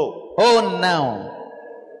 Oh no. Oh, não.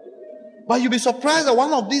 But you'll be surprised that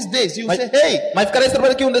one of these days you say, hey, Mas ficarei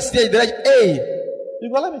surpreso que um desses dias dirás: ei, you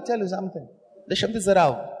go, let me tell you something. deixa-me dizer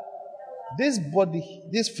algo. This body,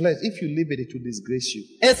 this flesh, if you leave it, it will disgrace you.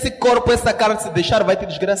 Esse corpo, essa carne, se deixar, vai te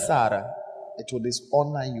desgraçar. It will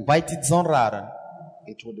dishonor you. Vai te desonrar.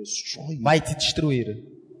 It will destroy you. Vai te destruir.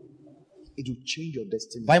 It will change your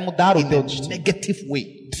destiny Vai mudar o in teu a destino. negative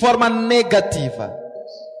way. De forma negativa.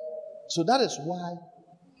 So that is why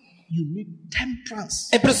you need temperance,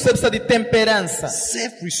 É por isso que você precisa de temperança.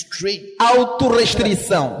 self-restraint.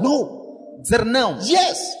 Autorrestrição. No. Dizer não.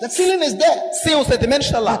 Yes, the feeling is there. Sim, o sentimento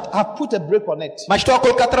está lá. I put a break on it. Mas estou a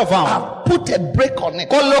colocar travão. I put a break on it.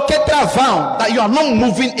 Coloquei travão. That you are not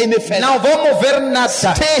moving any further. Não vou mover nada.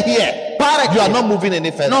 Stay here. Para You are que not moving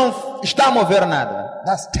any further. não está a mover nada.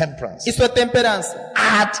 That's temperance. Isso é temperança.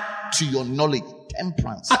 Add to your knowledge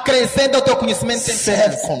temperance. Acrescenta ao teu conhecimento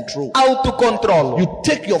temperança. Self-control. Autocontrolo. You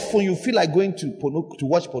take your phone, you feel like going to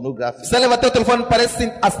watch pornography. Você leva teu telefone,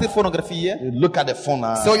 parece assistir pornografia. You look at the phone.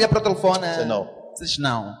 Você olha para o telefone. Say no. Você diz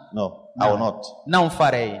não. No, I will not. Não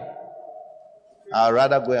farei. I'd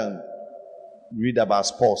rather go and read about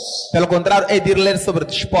sports. Pelo contrário, é de ler sobre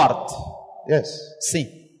desporto. Yes.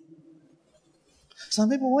 Sim. Some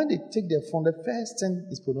people, when they take their phone, the first thing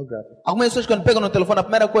is pornography. Algumas pessoas quando pegam no telefone, a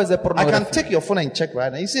primeira coisa é I can pornografia. take your phone and check right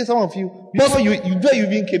now. You see, some of you, before you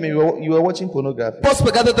even came in, you were watching pornography. Posso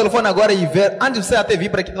pegar teu telefone agora e ver, antes de você até vir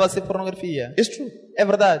para aqui, vai ser pornografia. It's true. É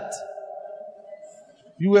verdade.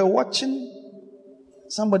 You were watching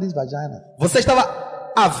somebody's vagina. Você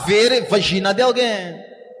estava a ver vagina de alguém.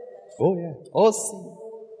 Oh yeah. Ou sim.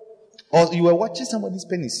 Or you were watching somebody's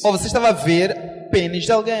penis. Ou você estava a ver pênis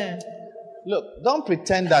de alguém. Look, don't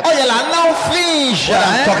pretend that Olha lá, não finja. what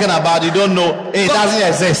I'm talking about you don't know. It doesn't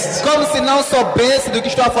exist. Como se não soubesse do que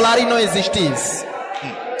estou a falar e não existisse.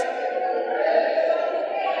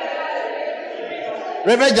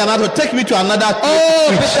 Reverend Janato, take me to another place Oh,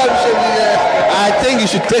 to preach. Bishop, I think you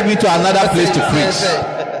should take me to another place to preach.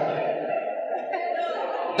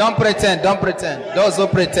 Don't pretend, don't pretend. Those who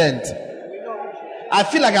pretend. I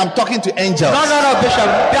feel like I'm talking to angels. No, Bishop.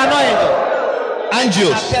 They are not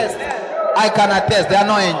angels. Angels. I can attest. They are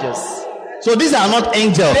not angels. So these are not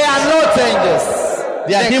angels. They are not angels.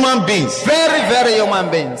 They are human beings. Very, very human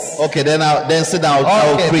beings. Okay, then sit down. I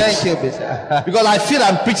will Okay, preach. thank you, Bishop. Because I feel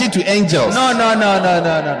I'm preaching to angels.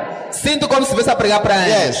 No. Sinto como se fosse a pregar para anjos.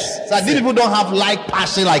 Yes. So these people don't have like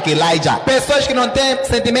passion like Elijah. Pessoas que não têm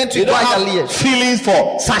sentimentos They don't iguais a have Elias. feelings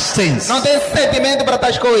for such things. Não têm sentimento para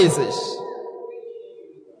tais coisas.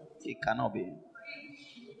 Fica, não bem.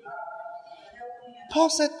 Paul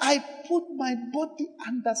said, I put my body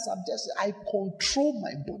under subjection. I control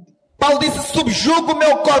my body. Paulo disse, subjugo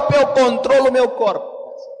meu corpo, eu controlo meu corpo.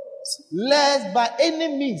 Lest by any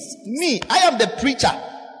means, me, I am the preacher,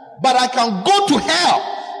 but I can go to hell.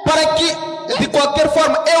 Para que, de qualquer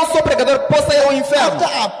forma, eu sou pregador, possa ir ao inferno. After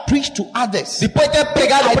I preach to others, Depois de ter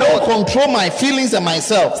pregado I para don't outros. control my feelings and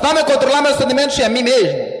myself. Se não me controlar meus sentimentos e a mim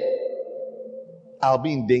mesmo, I'll be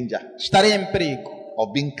in danger estarei em perigo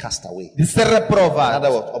of being cast away. de ser In reprovado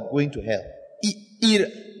other words, of going to hell. e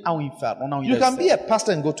ir ao inferno. Não You ir can ao be céu. a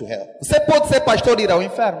pastor and go to hell. Você pode ser pastor e ir ao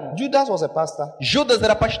inferno. Judas was a pastor, Judas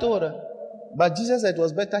era pastor, but Jesus said it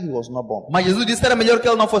was better he was not born. mas Jesus disse que era melhor que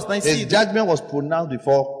ele não fosse His nascido. judgment was pronounced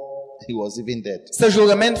before he was even dead. Seu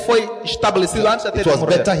julgamento foi estabelecido antes de It ter was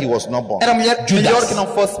morrer. better he was not born. Era melhor que não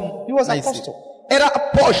fosse He was nascido. apostle. Era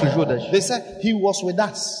apóstolo Judas. They said he was with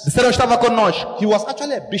us. Disseram estava conosco. He was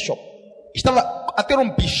actually a bishop. Estava a ter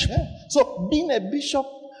bispo. So being a bishop,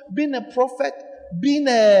 being a prophet, being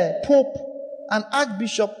a pope, an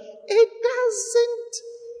archbishop,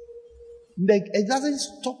 it doesn't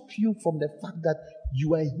stop you from the fact that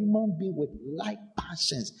you are a human being with like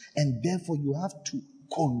passions, and therefore you have to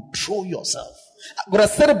control yourself. Agora,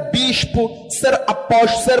 ser bispo, ser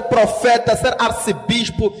apóstolo, ser profeta, ser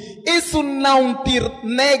arcebispo, isso não te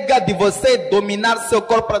nega de você dominar seu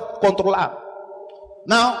corpo para controlar.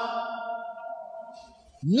 Now,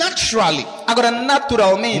 naturally, Agora,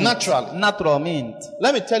 naturalmente,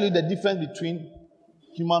 let me tell you the difference between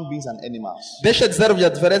human beings and animals. deixa eu dizer-vos a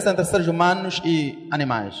diferença entre seres humanos e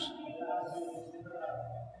animais.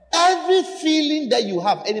 Every feeling that you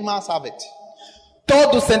have, animals have it.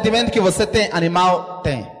 Todo sentimento que você tem, animal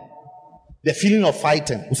tem. The feeling of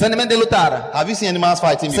fighting. O sentimento de lutar. Have you seen animals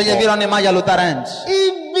fighting Você já before? viram animais a lutar antes?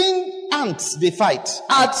 Even ants, they fight.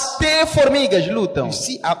 Até formigas lutam.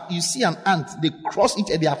 You see an ant, they cross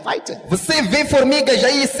each and they are fighting. Você vê formigas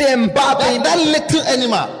aí se embatem. That little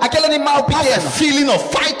animal Aquele animal has a pequeno feeling of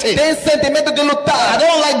fighting. tem sentimento de I lutar.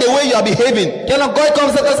 don't like the way you are behaving. Que eu não gosto como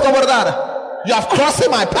você está se comportando. You have crossed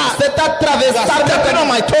my path. Você está You atravessando are stepping on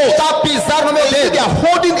my toes. Está a pisar no meu They dedo. are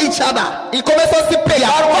holding each other. E começam a se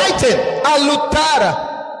pegar, fighting. a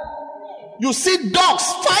lutar. You see dogs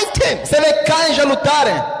fighting. Você vê cães a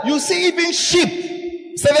lutarem. You see even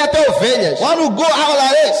sheep. Você vê até ovelhas. One will go out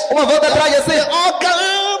like this. Uma volta atrás assim. They all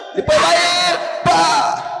come. Depois vai ir.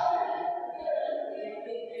 Pá.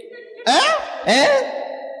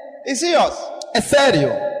 It's serious. É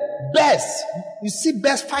sério. Birds. You see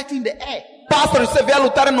birds fighting in the air. Pássaros, você vê a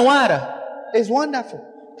lutar no ar. It's wonderful.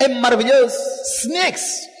 É maravilhoso.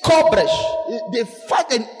 Snakes. Cobras They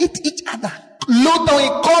fight and eat each other. lutam e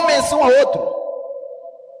comem-se um ao outro.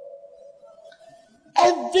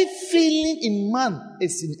 Every feeling in man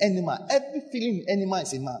is in animal. Every feeling in animal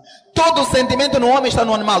is in man. Todo sentimento no homem está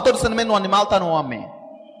no animal. Todo sentimento no animal está no homem.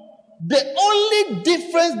 The only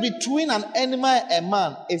difference between an animal and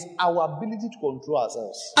man is our ability to control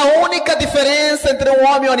ourselves. A única diferença entre um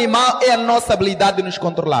homem e um animal é a nossa habilidade de nos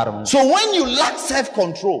controlarmos. So when you lack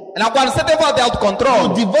self-control, Então, quando você tem falta de you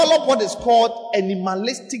autocontrole, develop what is called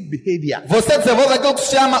animalistic behavior. você desenvolve aquilo que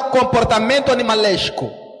se chama comportamento animalesco.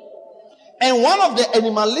 And one of the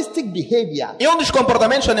animalistic behavior E um dos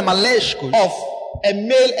comportamentos animalescos of a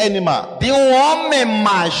male animal de um homem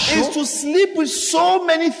macho, is to sleep with so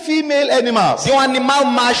many female animals. de um animal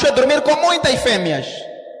macho, é dormir com muitas fêmeas.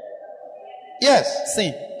 Yes,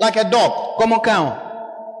 Sim, like a dog. como um cão.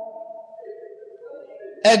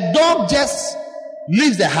 A dog just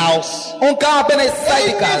leaves the house, cão apenas sai de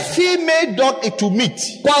any casa. female dog it will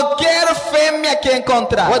meet, Qualquer fêmea que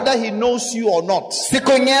encontrar, whether he knows you or not. se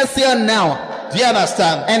conhece ou não, Do you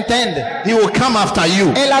understand? entende? He will come after you.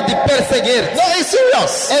 Ele há de perseguir. No, it's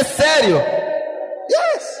serious. É sério?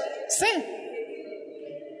 Yes. Sim.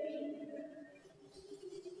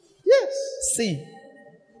 Yes. Sim.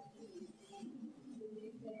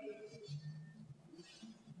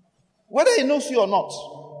 Whether he knows you or not.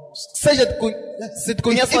 Seja se te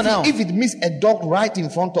conhece ou não. If it meets a dog right in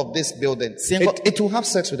front of this building, it will have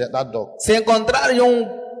sex with that dog. Se encontrarem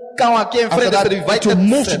cão aqui em After frente, that, ele vai it will ter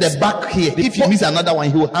move to the sexo. back here. If he meets another one,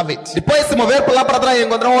 he will have it. Depois se mover por lá para trás e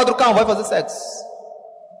encontrar outro cão, vai fazer sexo.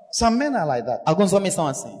 Some men are like that. Alguns homens são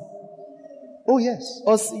assim. Oh yes.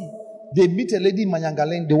 Ou sim. They meet a lady in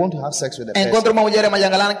Manyangaleng, they want to have sex with the person. Encontra uma mulher em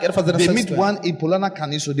Majangalana, quer fazer They sexo meet com ela. one in Polana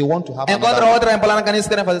Kaniso, they want to have Encontra another. outra em Polana Caniço,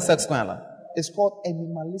 querem fazer sexo com ela. It's called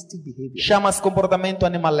animalistic behavior. Chama-se comportamento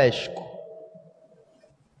animalesco.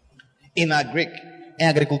 In Agric, Em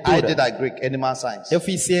agricultura. I did Agric, animal science. Eu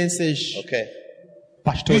fiz ciências Okay. Usually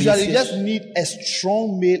pastorícias. you just need a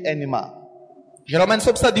strong male animal Geralmente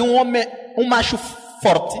só precisa de homem, macho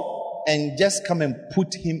forte, and just come and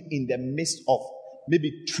put him in the midst of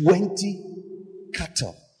maybe 20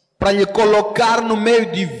 cattle. para lhe colocar no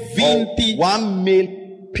meio de 20 Or one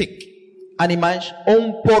male pig animais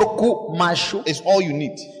ou porco macho. is all you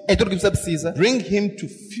need. É tudo que você precisa. Bring him to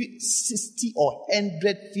 60 or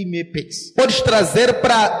 100 female pigs. Podes trazer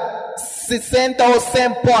para 60 ou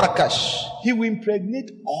 100 porcas. He will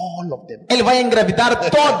impregnate all of them. Ele vai engravidar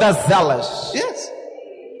todas elas. Yes.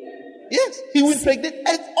 Yes. He will impregnate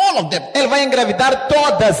all of them. Ele vai engravidar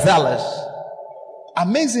todas elas.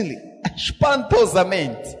 Amazingly.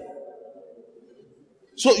 Espantosamente.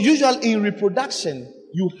 So usually in reproduction,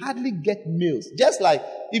 you hardly get males. Just like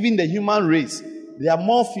even the human race, there are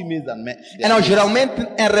more females than men. Então, geralmente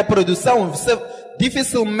em reprodução você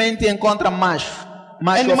dificilmente encontra macho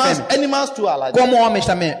ou fêmea. Animals too are like that. Como homens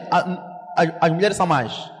também. As mulheres são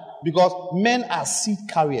mais. Because men are seed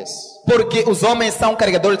carriers. Porque os homens são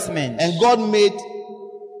carregadores de sementes. And God made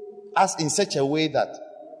us in such a way that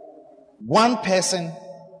one person,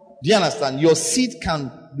 do you understand? Your seed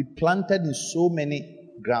can be planted in so many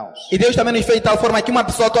grounds. E Deus também nos fez de tal forma que uma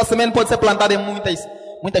pessoa, tua semente pode ser plantada em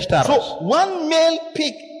muitas terras. So one male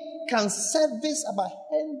pig can service about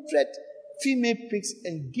 100 female pigs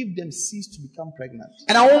and give them seeds to become pregnant.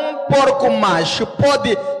 Então, porco macho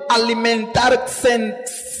pode alimentar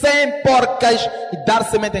 100 porcas e dar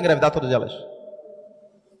semente a engravidar todas elas.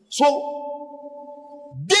 So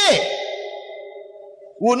they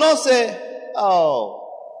will not say, "Oh,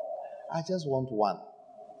 I just want one.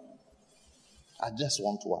 I just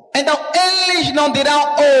want one." Então eles não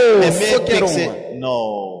dirão, The só male quero pig uma. say,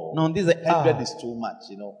 "No, Não dizem, 100 is too much,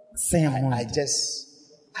 you know. 100 é I muito. just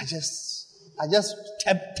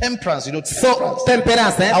temperance, you know, Só temperance.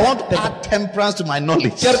 temperança, né? I want to add temperance to my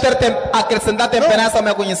knowledge." Quero acrescentar temperança ao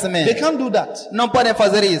meu They conhecimento. can't do that. Não podem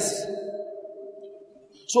fazer isso.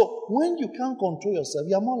 So when you can't control yourself,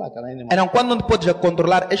 you are more like an animal. Então, quando não podes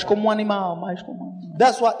controlar, és como um animal, mais como um animal.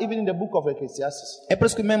 That's why even in the book of Ecclesiastes, É por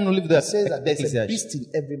isso que mesmo no livro da it says that there's a Eclesiastes beast in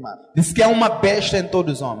every man. diz que há uma besta em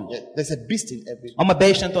todos os homens. Yeah, there's a beast in every man. Há uma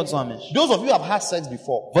besta em todos os homens. Those of you who have had sex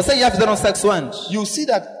before, Vocês já fizeram sexo antes? you see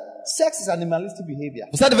that sex is animalistic behavior.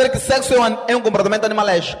 Você deve ver que sexo é um comportamento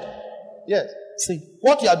animalesco. Yes. Sim.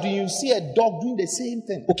 What you are doing, you see a dog doing the same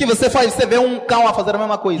thing. O que você faz? Você vê um cão a fazer a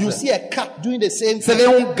mesma coisa. You see a cat doing the same Você thing. vê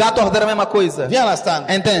um gato a fazer a mesma coisa. Do you understand?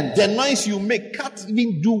 Entende? The noise you make, cats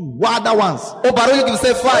even do wilder ones. O barulho que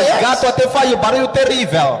você faz, Yes. gato até faz o barulho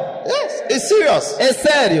terrível. Yes, it's serious. É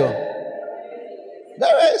sério.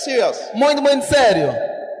 Very, very serious. Muito, muito sério.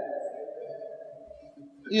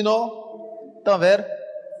 You know, Estão a ver?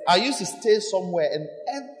 I used to stay somewhere and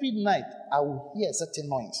every night I would hear a certain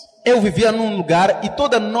noise. Eu vivia num lugar e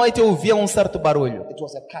toda noite eu ouvia um certo barulho. It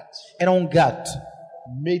was a cat Era um gato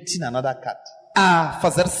mating another cat. a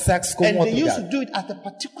fazer sexo com And outro they used to gato. do it at a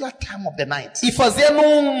particular time of the night. E fazia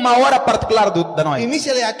numa hora particular da noite.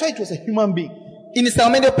 Initially, I thought it was a human being.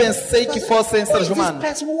 Inicialmente eu pensei que fossem Who is seres this humanos.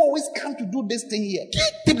 person who always come to do this thing here? Que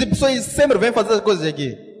tipo de pessoas sempre vêm fazer as coisas aqui?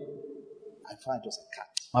 I found it was a cat.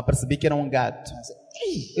 Mas percebi que era um gato. I said,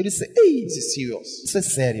 hey, Eu disse, ei, this is serious. isso é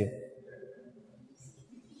sério.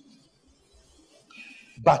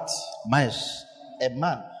 But Mas a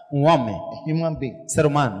man, um homem, a human being, ser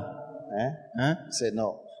humano, he said,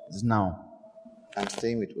 no, diz, não, I'm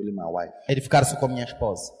staying with only my wife. é de ficar só com a minha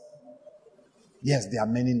esposa. Yes, there are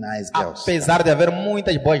many nice girls. Apesar de haver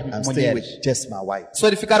muitas boas I'm staying mulheres, with just my wife. só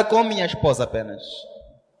de ficar com minha esposa apenas.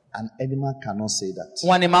 An animal cannot say that.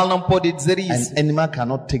 Animal não pode dizer isso. An animal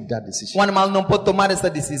cannot take that decision. Animal não pode tomar essa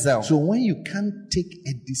decisão. So when you can't take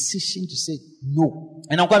a decision to say no,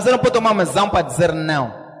 Então, quando você não pode tomar uma decisão para dizer não,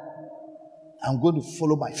 I'm going to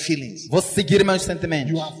follow my feelings. vou seguir meus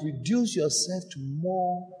sentimentos. You have reduced yourself to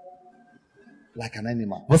more like an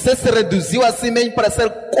animal. Você se reduziu a si mesmo para ser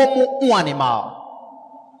como um animal.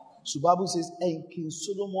 So the Bible says, and King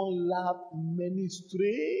Solomon loved many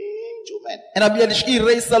strange women. E na Bíblia diz que o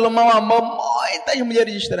rei Salomão amou muitas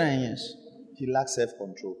mulheres estranhas. He lacked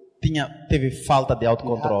self-control. Teve falta de He had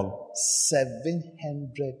autocontrole.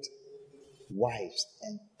 700 wives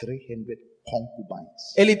and 300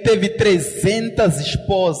 concubines. Ele teve 300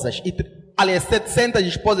 esposas, aliás, 700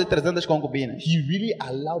 esposas e 300 concubinas. He really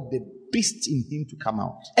allowed the beast in him to come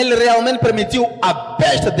out. Ele realmente permitiu a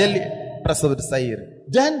besta dele para sobressair.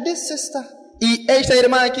 Then this sister, E esta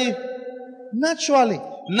irmã aqui,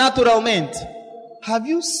 naturalmente, have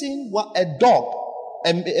you seen what a dog,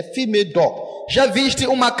 a female dog, já viste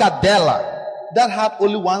uma cadela that had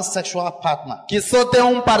only one sexual partner? que só tem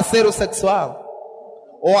um parceiro sexual?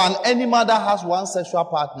 Or an animal that has one sexual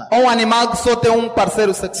partner? Ou um animal que só tem um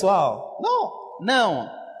parceiro sexual? No. Não.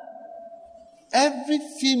 Every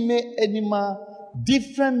female animal,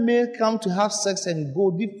 different male come to have sex and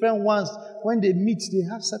go. Different ones, when they meet, they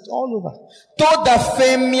have sex all over. Toda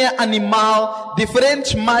fêmea animal,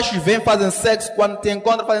 diferentes machos vêm fazem sexo, quando te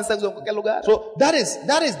encontram fazem sexo em qualquer lugar. So that is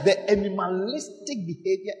the animalistic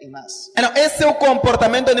behavior in us. Então, esse é o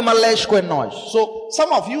comportamento animalesco em nós. So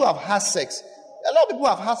some of you have had sex. A lot of people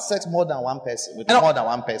have had sex more than one person, with And more than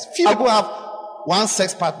one person. Few people have one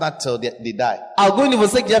sex partner till they die. Alguns de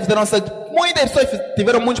vocês que já fizeram sexo, muitas pessoas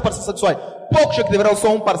tiveram muitos parceiros sexuais. Poucos que tiveram só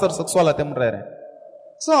um parceiro sexual até morrerem.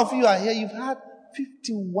 Some of you are here, you've had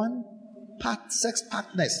 51 sex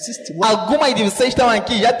partners, 61. Algumas de vocês estão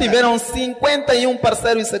aqui, já tiveram 51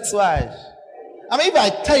 parceiros sexuais. I mean, if I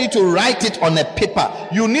tell you to write it on a paper,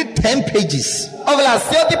 you need 10 pages. Olha lá,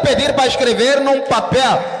 se eu te pedir para escrever num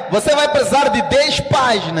papel, você vai precisar de 10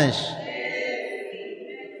 páginas.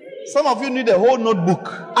 Some of you need a whole notebook.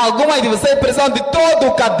 Algumas de vocês precisam de todo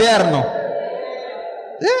o caderno.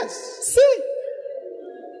 Yes. Sim.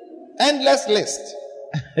 Endless list.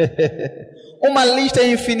 Uma lista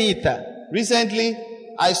infinita. Recently,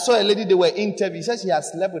 I saw a lady, they were interviewed. She said she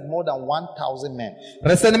has slept with more than 1,000 men.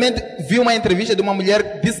 Recentemente vi uma entrevista de uma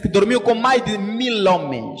mulher que disse que dormiu com mais de 1000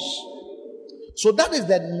 homens. So that is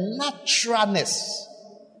the naturalness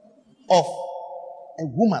of a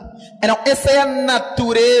woman. Então, essa é a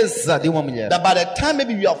natureza de uma mulher. That by the time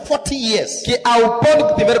maybe you are 40 years, Que ao ponto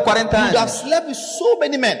que tiver 40 you have anos, slept with so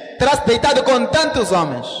many men. terás deitado com tantos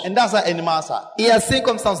homens. And that's how animals are. E assim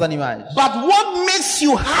como são os animais. But what makes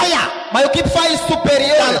you higher Mas o que te faz than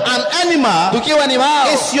superior an animal do que o animal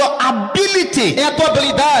is your ability é a tua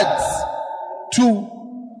habilidade to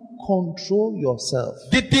control yourself.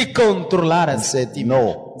 de te controlar a And si said, mesmo.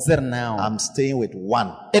 no, Dizer não. I'm staying with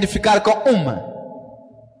one. É de ficar com uma.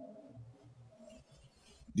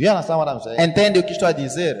 Do you understand what I'm saying? Entende o que estou a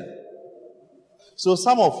dizer? So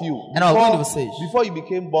some of you, And alguns de vocês, before you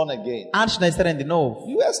became born again, antes de nascerem de novo,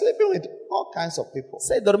 you were sleeping with all kinds of people.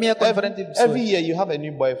 você dormia com diferentes pessoas. Every year you have a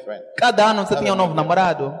new boyfriend. Cada ano você tinha um novo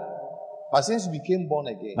namorado. But since you became born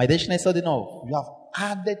again, Mas desde que nasceu de novo, you have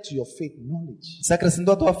added to your faith knowledge. você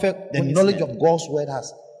acrescentou a tua fé. The knowledge of God's word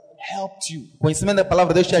has helped you O conhecimento da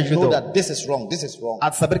palavra de Deus te to know ajudou that this is wrong, this is wrong. a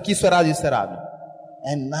saber que isso é errado e isso é errado.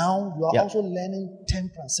 And now you are Yeah. also learning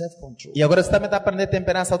temperance, self-control. E agora você também está aprendendo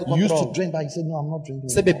temperança, You used to autocontrole. drink, but you said, no, I'm not drinking.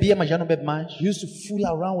 Você bebia, mas já não bebe mais. You used to fool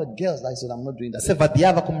around with girls, like I said, I'm not doing that. Você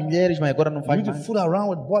vadiava com mulheres, mas agora não You faz used to mais. fool around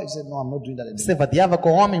with boys, you said, no, I'm not doing that anymore. Você vadiava com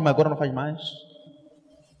homens, mas agora não faz mais.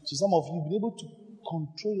 So some of you have been able to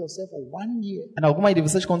control yourself for 1 year, E algumas de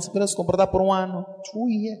vocês conseguiram se comportar por 1 ano, 2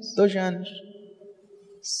 years, 2 anos,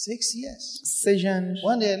 6 years. 6 anos.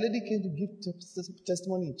 One day a lady came to give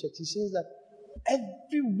testimony in church. She says that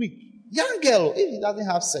every week, young girl, if he doesn't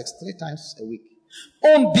have sex 3 times a week,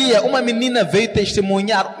 Dia, uma menina veio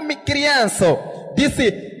testemunhar, uma criança,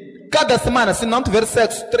 disse, cada semana, se não tiver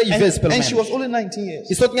sexo, 3 vezes pelo and she menos. was only 19 years.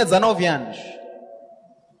 E só tinha 19 anos.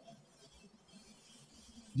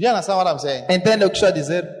 Do you understand what I'm saying? Entende o que estou a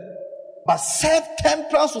dizer? But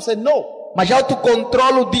self-temperance will say no. Mas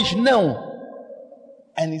autocontrole diz não.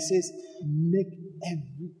 And he says, make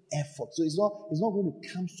every effort. So it's not going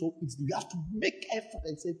to come so easily. You have to make effort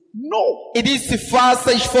and say no. E disse,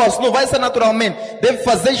 faça esforço. Não vai ser naturalmente. Deve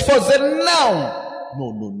fazer esforço. Dizer não.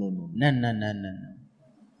 No, no, no, no. Não, não, não, não.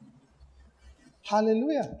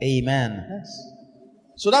 Hallelujah. Amen. Yes.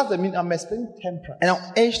 So that's the meaning. I'm explaining temperance. Então,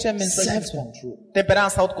 esta é a mensagem. Self-control.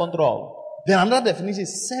 Temperança, autocontrole. Then another definition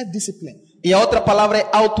is self-discipline. E a outra palavra é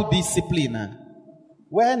autodisciplina.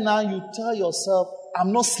 Where now you tell yourself,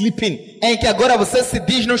 I'm not sleeping. Em que agora você se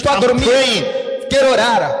diz, não estou a I'm dormir, praying. quero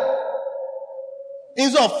orar.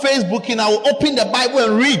 Instead of Facebooking, I will open the Bible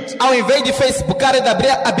and read. Ao invés de Facebookar e de abrir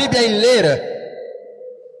a Bíblia e ler.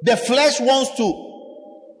 The flesh wants to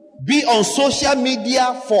be on social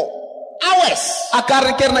media for hours. A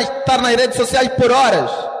carne quer estar nas redes sociais por horas.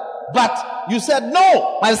 But you said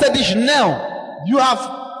no. Mas você diz não. You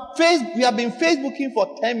have been Facebooking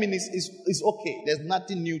for 10 minutes. It's okay. There's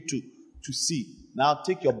nothing new to see. Now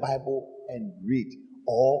take your Bible and read.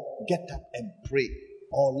 Or get up and pray.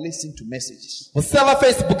 Or listen to messages. Você vai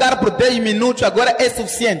Facebookar por 10 minutos, agora é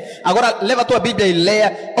suficiente. Agora leva a tua Bíblia e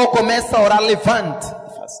leia. Ou começa a orar, levante.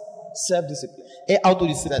 Self-discipline. É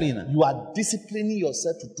autodisciplina. You are disciplining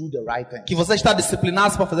yourself to do the right thing. Que você está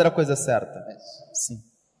disciplinado para fazer a coisa certa. Yes. Sim.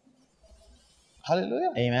 Hallelujah.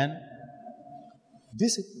 Amen.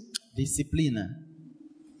 Discipline. Disciplina.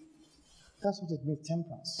 That's what it means,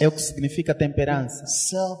 temperance. É o que significa temperança.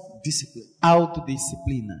 Self-discipline.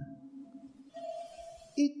 Autodisciplina.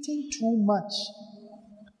 Eating too much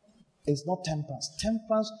is not temperance.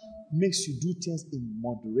 Temperance makes you do things in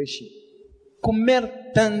moderation.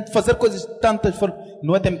 Comer tanto, fazer coisas de tantas formas,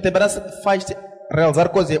 não é temperança, faz realizar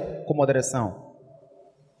coisas com moderação.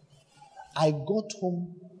 I got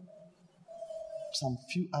home some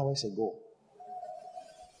few hours ago.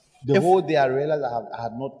 The whole day I realized I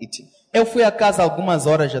had not eaten. Eu fui a casa algumas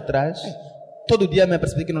horas atrás. Todo dia me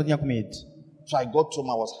percebi que não tinha comido. So I got home,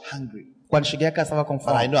 I was hungry. Quando cheguei a casa estava com But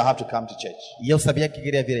I fome. know I have to come to church. E eu sabia que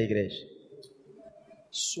queria vir à igreja.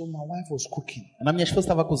 So my wife was cooking. A minha esposa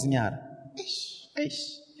estava a cozinhar.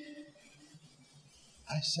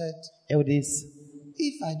 I said, Eu disse,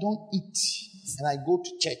 if I don't eat and I go to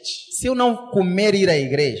church, se eu não comer e ir à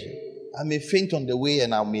igreja, I may faint on the way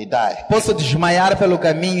and I may die. posso desmaiar pelo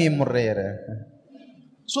caminho e morrer.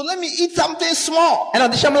 So let me eat something small. Então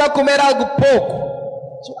deixa-me lá comer algo pouco.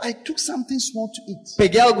 So I took something small to eat.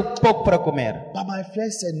 Peguei algo pouco para comer. But my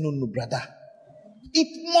friend said, no, brother.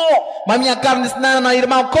 Eat more. Mas minha carne disse, não,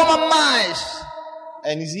 irmão, coma mais.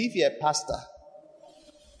 And you see, if you're a pastor,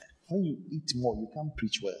 when you eat more, you can't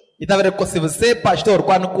preach well. E está vendo, se você é pastor,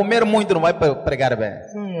 quando comer muito não vai pregar bem.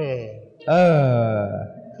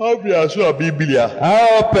 Abre a sua Bíblia.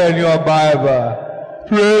 Open your Bible.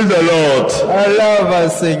 Praise the Lord. Alava,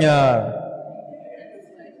 Senhor.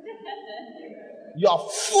 You are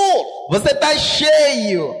full. Você está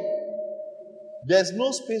cheio. There's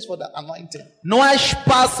no space for the anointing. Não há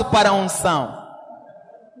espaço para a unção.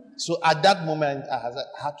 So at that moment, I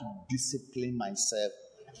had to discipline myself.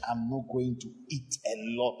 I'm not going to eat a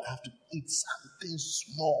lot. I have to eat something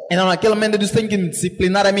small. Então, naquele momento, eu disse, tenho que me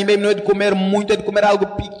disciplinar a mim mesmo. Não é de comer muito, é de comer algo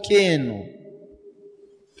pequeno.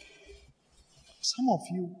 Some of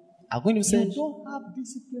you, Alguns de you vocês, don't have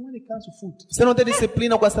discipline when it comes to food. você não tem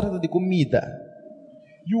disciplina com a trata de comida.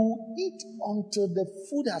 You eat until the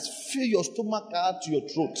food has filled your stomach out to your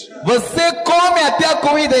throat. Você come até a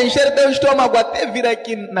comida encher teu estômago até vir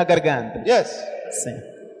aqui na garganta. Yes. Sim.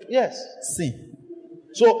 Yes. Sim.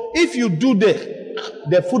 So if you do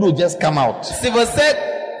the food will just come out. Se você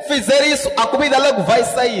fizer isso, a comida logo vai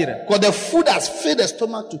sair. Because the food has filled the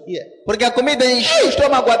stomach to here. Porque a comida enche o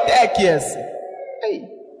estômago até aqui. Assim. Hey.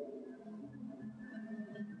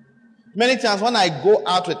 Many times when I go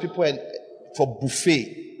out with people for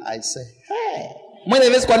buffet, I say, hey. Muitas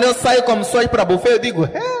vezes quando eu saio com pessoas para buffet, eu digo,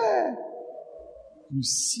 hey. You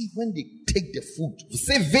see when they take the food.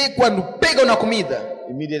 Você vê quando pegam na comida.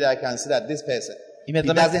 Immediately I can see that this person, he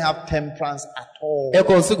Imediatamente doesn't have temperance at all. eu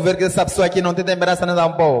consigo ver que essa pessoa aqui não tem temperança nem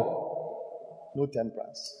um pouco. No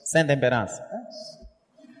temperance. Sem temperança. Yes.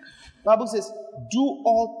 Bible says, do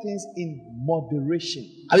all things in moderation.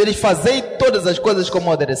 A Bíblia diz, fazei todas as coisas com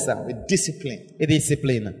moderação. With discipline. E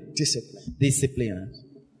disciplina. Discipline. Disciplina.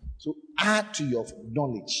 So add to your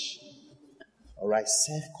knowledge. Alright,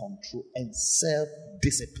 self-control and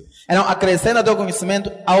self-discipline. Então, acrescenta ao teu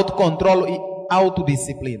conhecimento, autocontrole e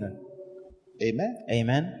autodisciplina. Amen.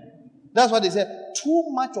 Amen. That's what they said. Too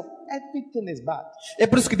much of everything is bad. É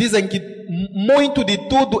por isso que dizem que muito de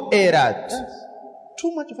tudo é errado. Yes.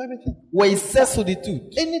 Too much of everything. O excesso de tudo.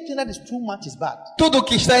 Anything that is too much is bad. Tudo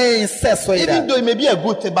que está em excesso é Even errado. though it may be a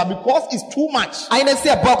good thing, but because it's too much. Ainda se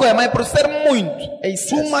é pouco, mas por ser muito, é Too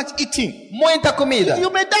excesso. much eating. Muita comida. You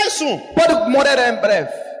may die soon. Pode morrer em breve.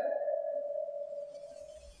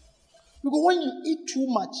 Because when you eat too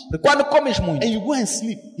much Porque quando comes muito and you go and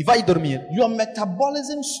sleep, e vai dormir, your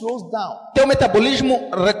metabolism slows down. teu metabolismo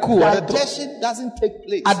recua. Digestion doesn't take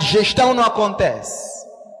place. A digestão não acontece.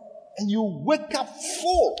 And you wake up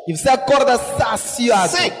full. E você acorda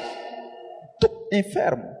saciado. Sick.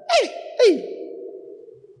 Enfermo. Hey, Ei,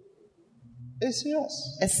 It's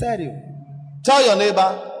serious. é sério. Tell your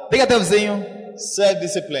neighbor, Diga teu vizinho,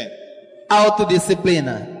 self-discipline.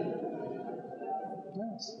 autodisciplina.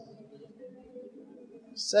 Yes.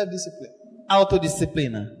 Self-discipline.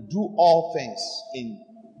 Autodisciplina. Do all things in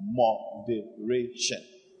moderation.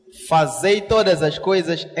 Fazei todas as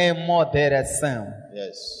coisas em moderação.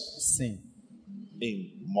 Yes. Sim,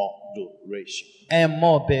 In moderation. em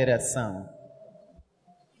moderação.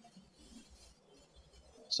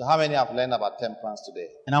 So how many have learned about temperance today?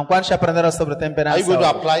 Então, quantos já aprenderam sobre Are you temperança? going to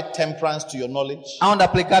hoje? apply temperance to your knowledge? Aonde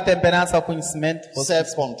aplicar temperança ao conhecimento?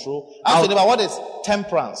 Self-control. Ask your neighbor, what is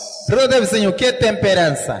temperance? Pergunta ao vizinho, o que é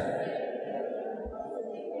temperança?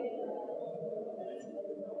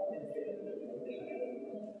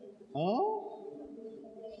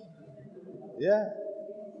 Yeah.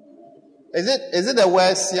 Is it the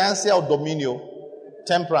word ciência or domínio?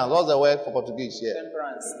 Temperance. What's the word for Portuguese here?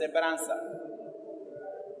 Temperança.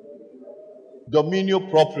 Domínio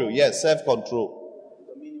próprio. Yes, self-control.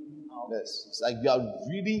 Yes. It's like you are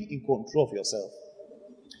really in control of yourself.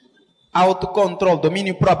 Autocontrole,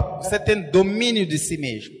 domínio próprio. Você tem domínio de si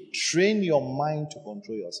mesmo. Train your mind to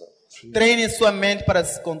control yourself. Treine sua mente para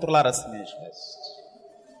se controlar a si mesmo. Yes.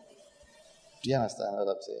 Do you understand what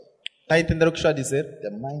I'm saying? Está a entender o que estou a dizer? The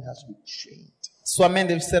mind has to be trained. Sua mente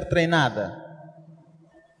deve ser treinada.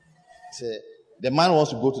 Say, the man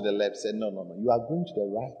wants to go to the left. Say, no. You are going to the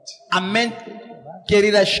right. A mente quer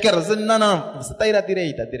ir à esquerda. Você, não. Você está a ir à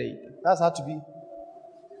direita, That's how to be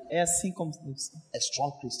É assim como se deve ser. a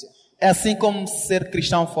strong Christian. É assim como ser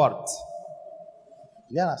cristão forte.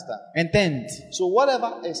 You understand? Entende? So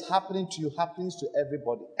whatever is happening to you happens to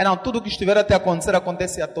everybody, Não, tudo o que estiver até acontecer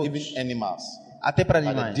acontece a todos. even animals. Até para But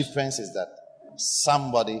the animais. difference is that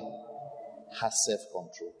somebody has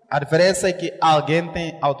self-control A diferença é que alguém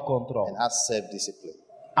tem autocontrole, and has self-discipline.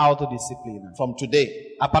 autodisciplina. From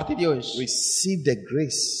today, A partir de hoje, receive the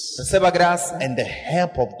grace receba a graça and the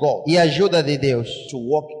help of God e a ajuda de Deus to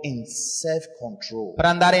walk in self-control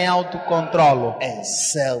para andar em autocontrole and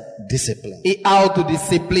self-discipline. e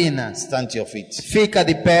autodisciplina. Stand to your feet. Fica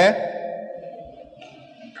de pé.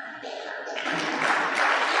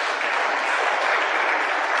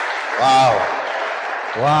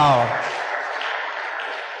 Uau!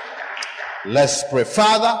 Let's pray.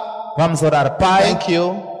 Father, Vamos orar, Pai. thank you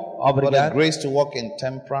for the Obrigado grace to walk in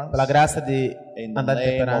temperance. pela graça de In the andar em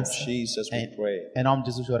name of temperança. Jesus, we pray. Em nome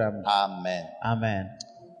de Jesus oramos. Amen. Amém.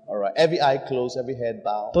 All right. Every eye closed, every head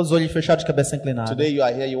bowed. Todos os olhos fechados, cabeça inclinada. Today you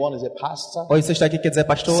are here. You want to say, Pastor? Hoje você está aqui, quer dizer,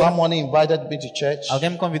 pastor, Someone invited me to church, alguém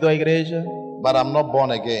me convidou à igreja, but I'm not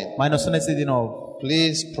born again. mas não sou nascido de novo.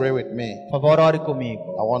 Please pray with me. Por favor, ore comigo.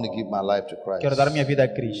 I want to give my life to Christ. Quero dar minha vida a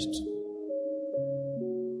Cristo.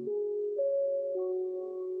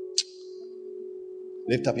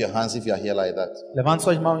 Lift up your hands if you are here like that. Levante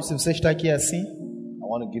suas mãos se você está aqui assim.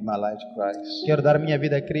 I want to give my life to Christ. Quero dar minha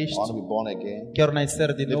vida a I want to Cristo. be born again. Quero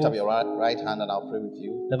nascer de Lift up novo. your right hand and I'll pray with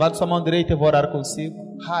you. Levante sua mão direita e vou orar consigo.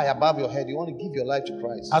 High above your head, you want to give your life to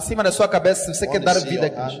Christ. Acima da sua cabeça, se você I quer want dar to see vida a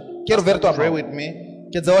your Cristo. hand. Quero ver tua Pray mão. with me.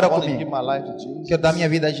 Quer dizer, I ora want to give comigo. my life to Jesus. Quero dar minha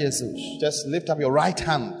vida a Jesus. Just lift up your right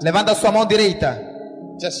hand. Levanta a sua mão direita.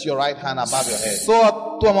 Just your right hand above your head. Só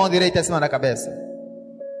a tua mão direita acima da cabeça.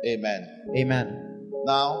 Amen. Amen.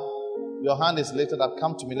 Now, your hand is lifted up.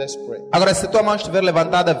 Come to me. Let's pray. Agora, se tua mão estiver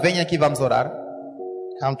levantada, venha aqui, vamos orar.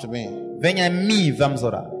 Come to me Venha a mim, vamos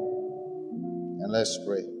orar. and let's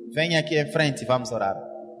pray. Venha aqui em frente, vamos orar.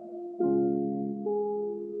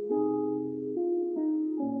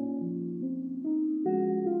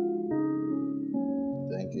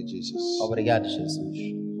 Thank you, Jesus. Obrigado, Jesus.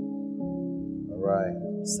 All right.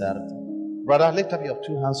 Certo. Brother, lift up your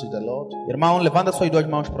two hands to the Lord. Irmão, levanta suas duas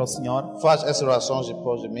mãos para o Senhor. Faz essa oração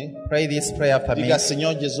depois de mim. Pray this prayer after me. Diga,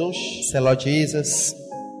 Senhor Jesus, Say, Lord Jesus,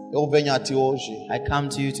 eu venho a ti hoje I come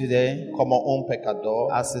to you today como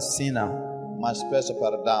pecador, as a sinner, mas peço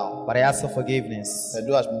perdão. but I ask for forgiveness.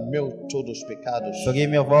 Perdoa meus todos os pecados. Forgive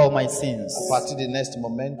me of all my sins. A partir de neste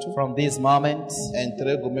momento, From this moment,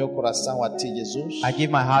 entrego meu coração a ti, Jesus. I give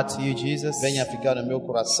my heart to you, Jesus. Venha ficar no meu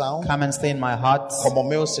coração Come and stay in my heart como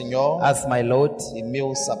meu Senhor as my Lord e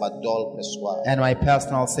meu Salvador pessoal. and my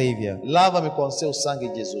personal Savior. Lava-me com seu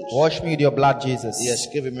sangue, Jesus, Wash me with your blood, Jesus, e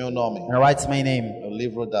escreve meu nome and write my name no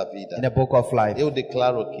livro da vida. in the book of life. Eu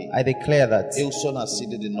declaro que I declare that eu sou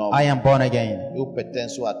nascido de novo. I am born again. Eu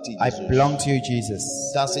pertenço a ti, I Jesus. belong to you, Jesus.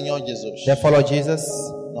 Então, Senhor Jesus, Therefore, Lord Jesus,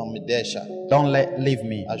 não me deixa. don't leave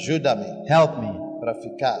me. Ajuda-me Help me para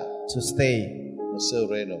ficar to stay no seu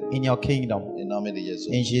reino. in your kingdom. Em nome de Jesus.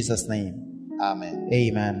 In Jesus' name. Amém.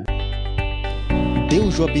 Amen.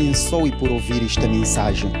 Deus o abençoe por ouvir esta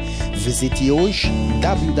mensagem. Visite hoje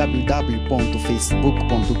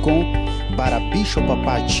www.facebook.com/Bishop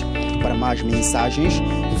para mais mensagens,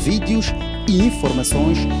 vídeos e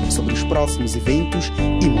informações sobre os próximos eventos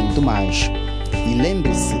e muito mais. E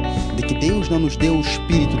lembre-se de que Deus não nos deu o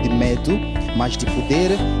espírito de medo, mas de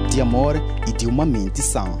poder, de amor e de uma mente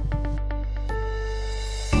sã.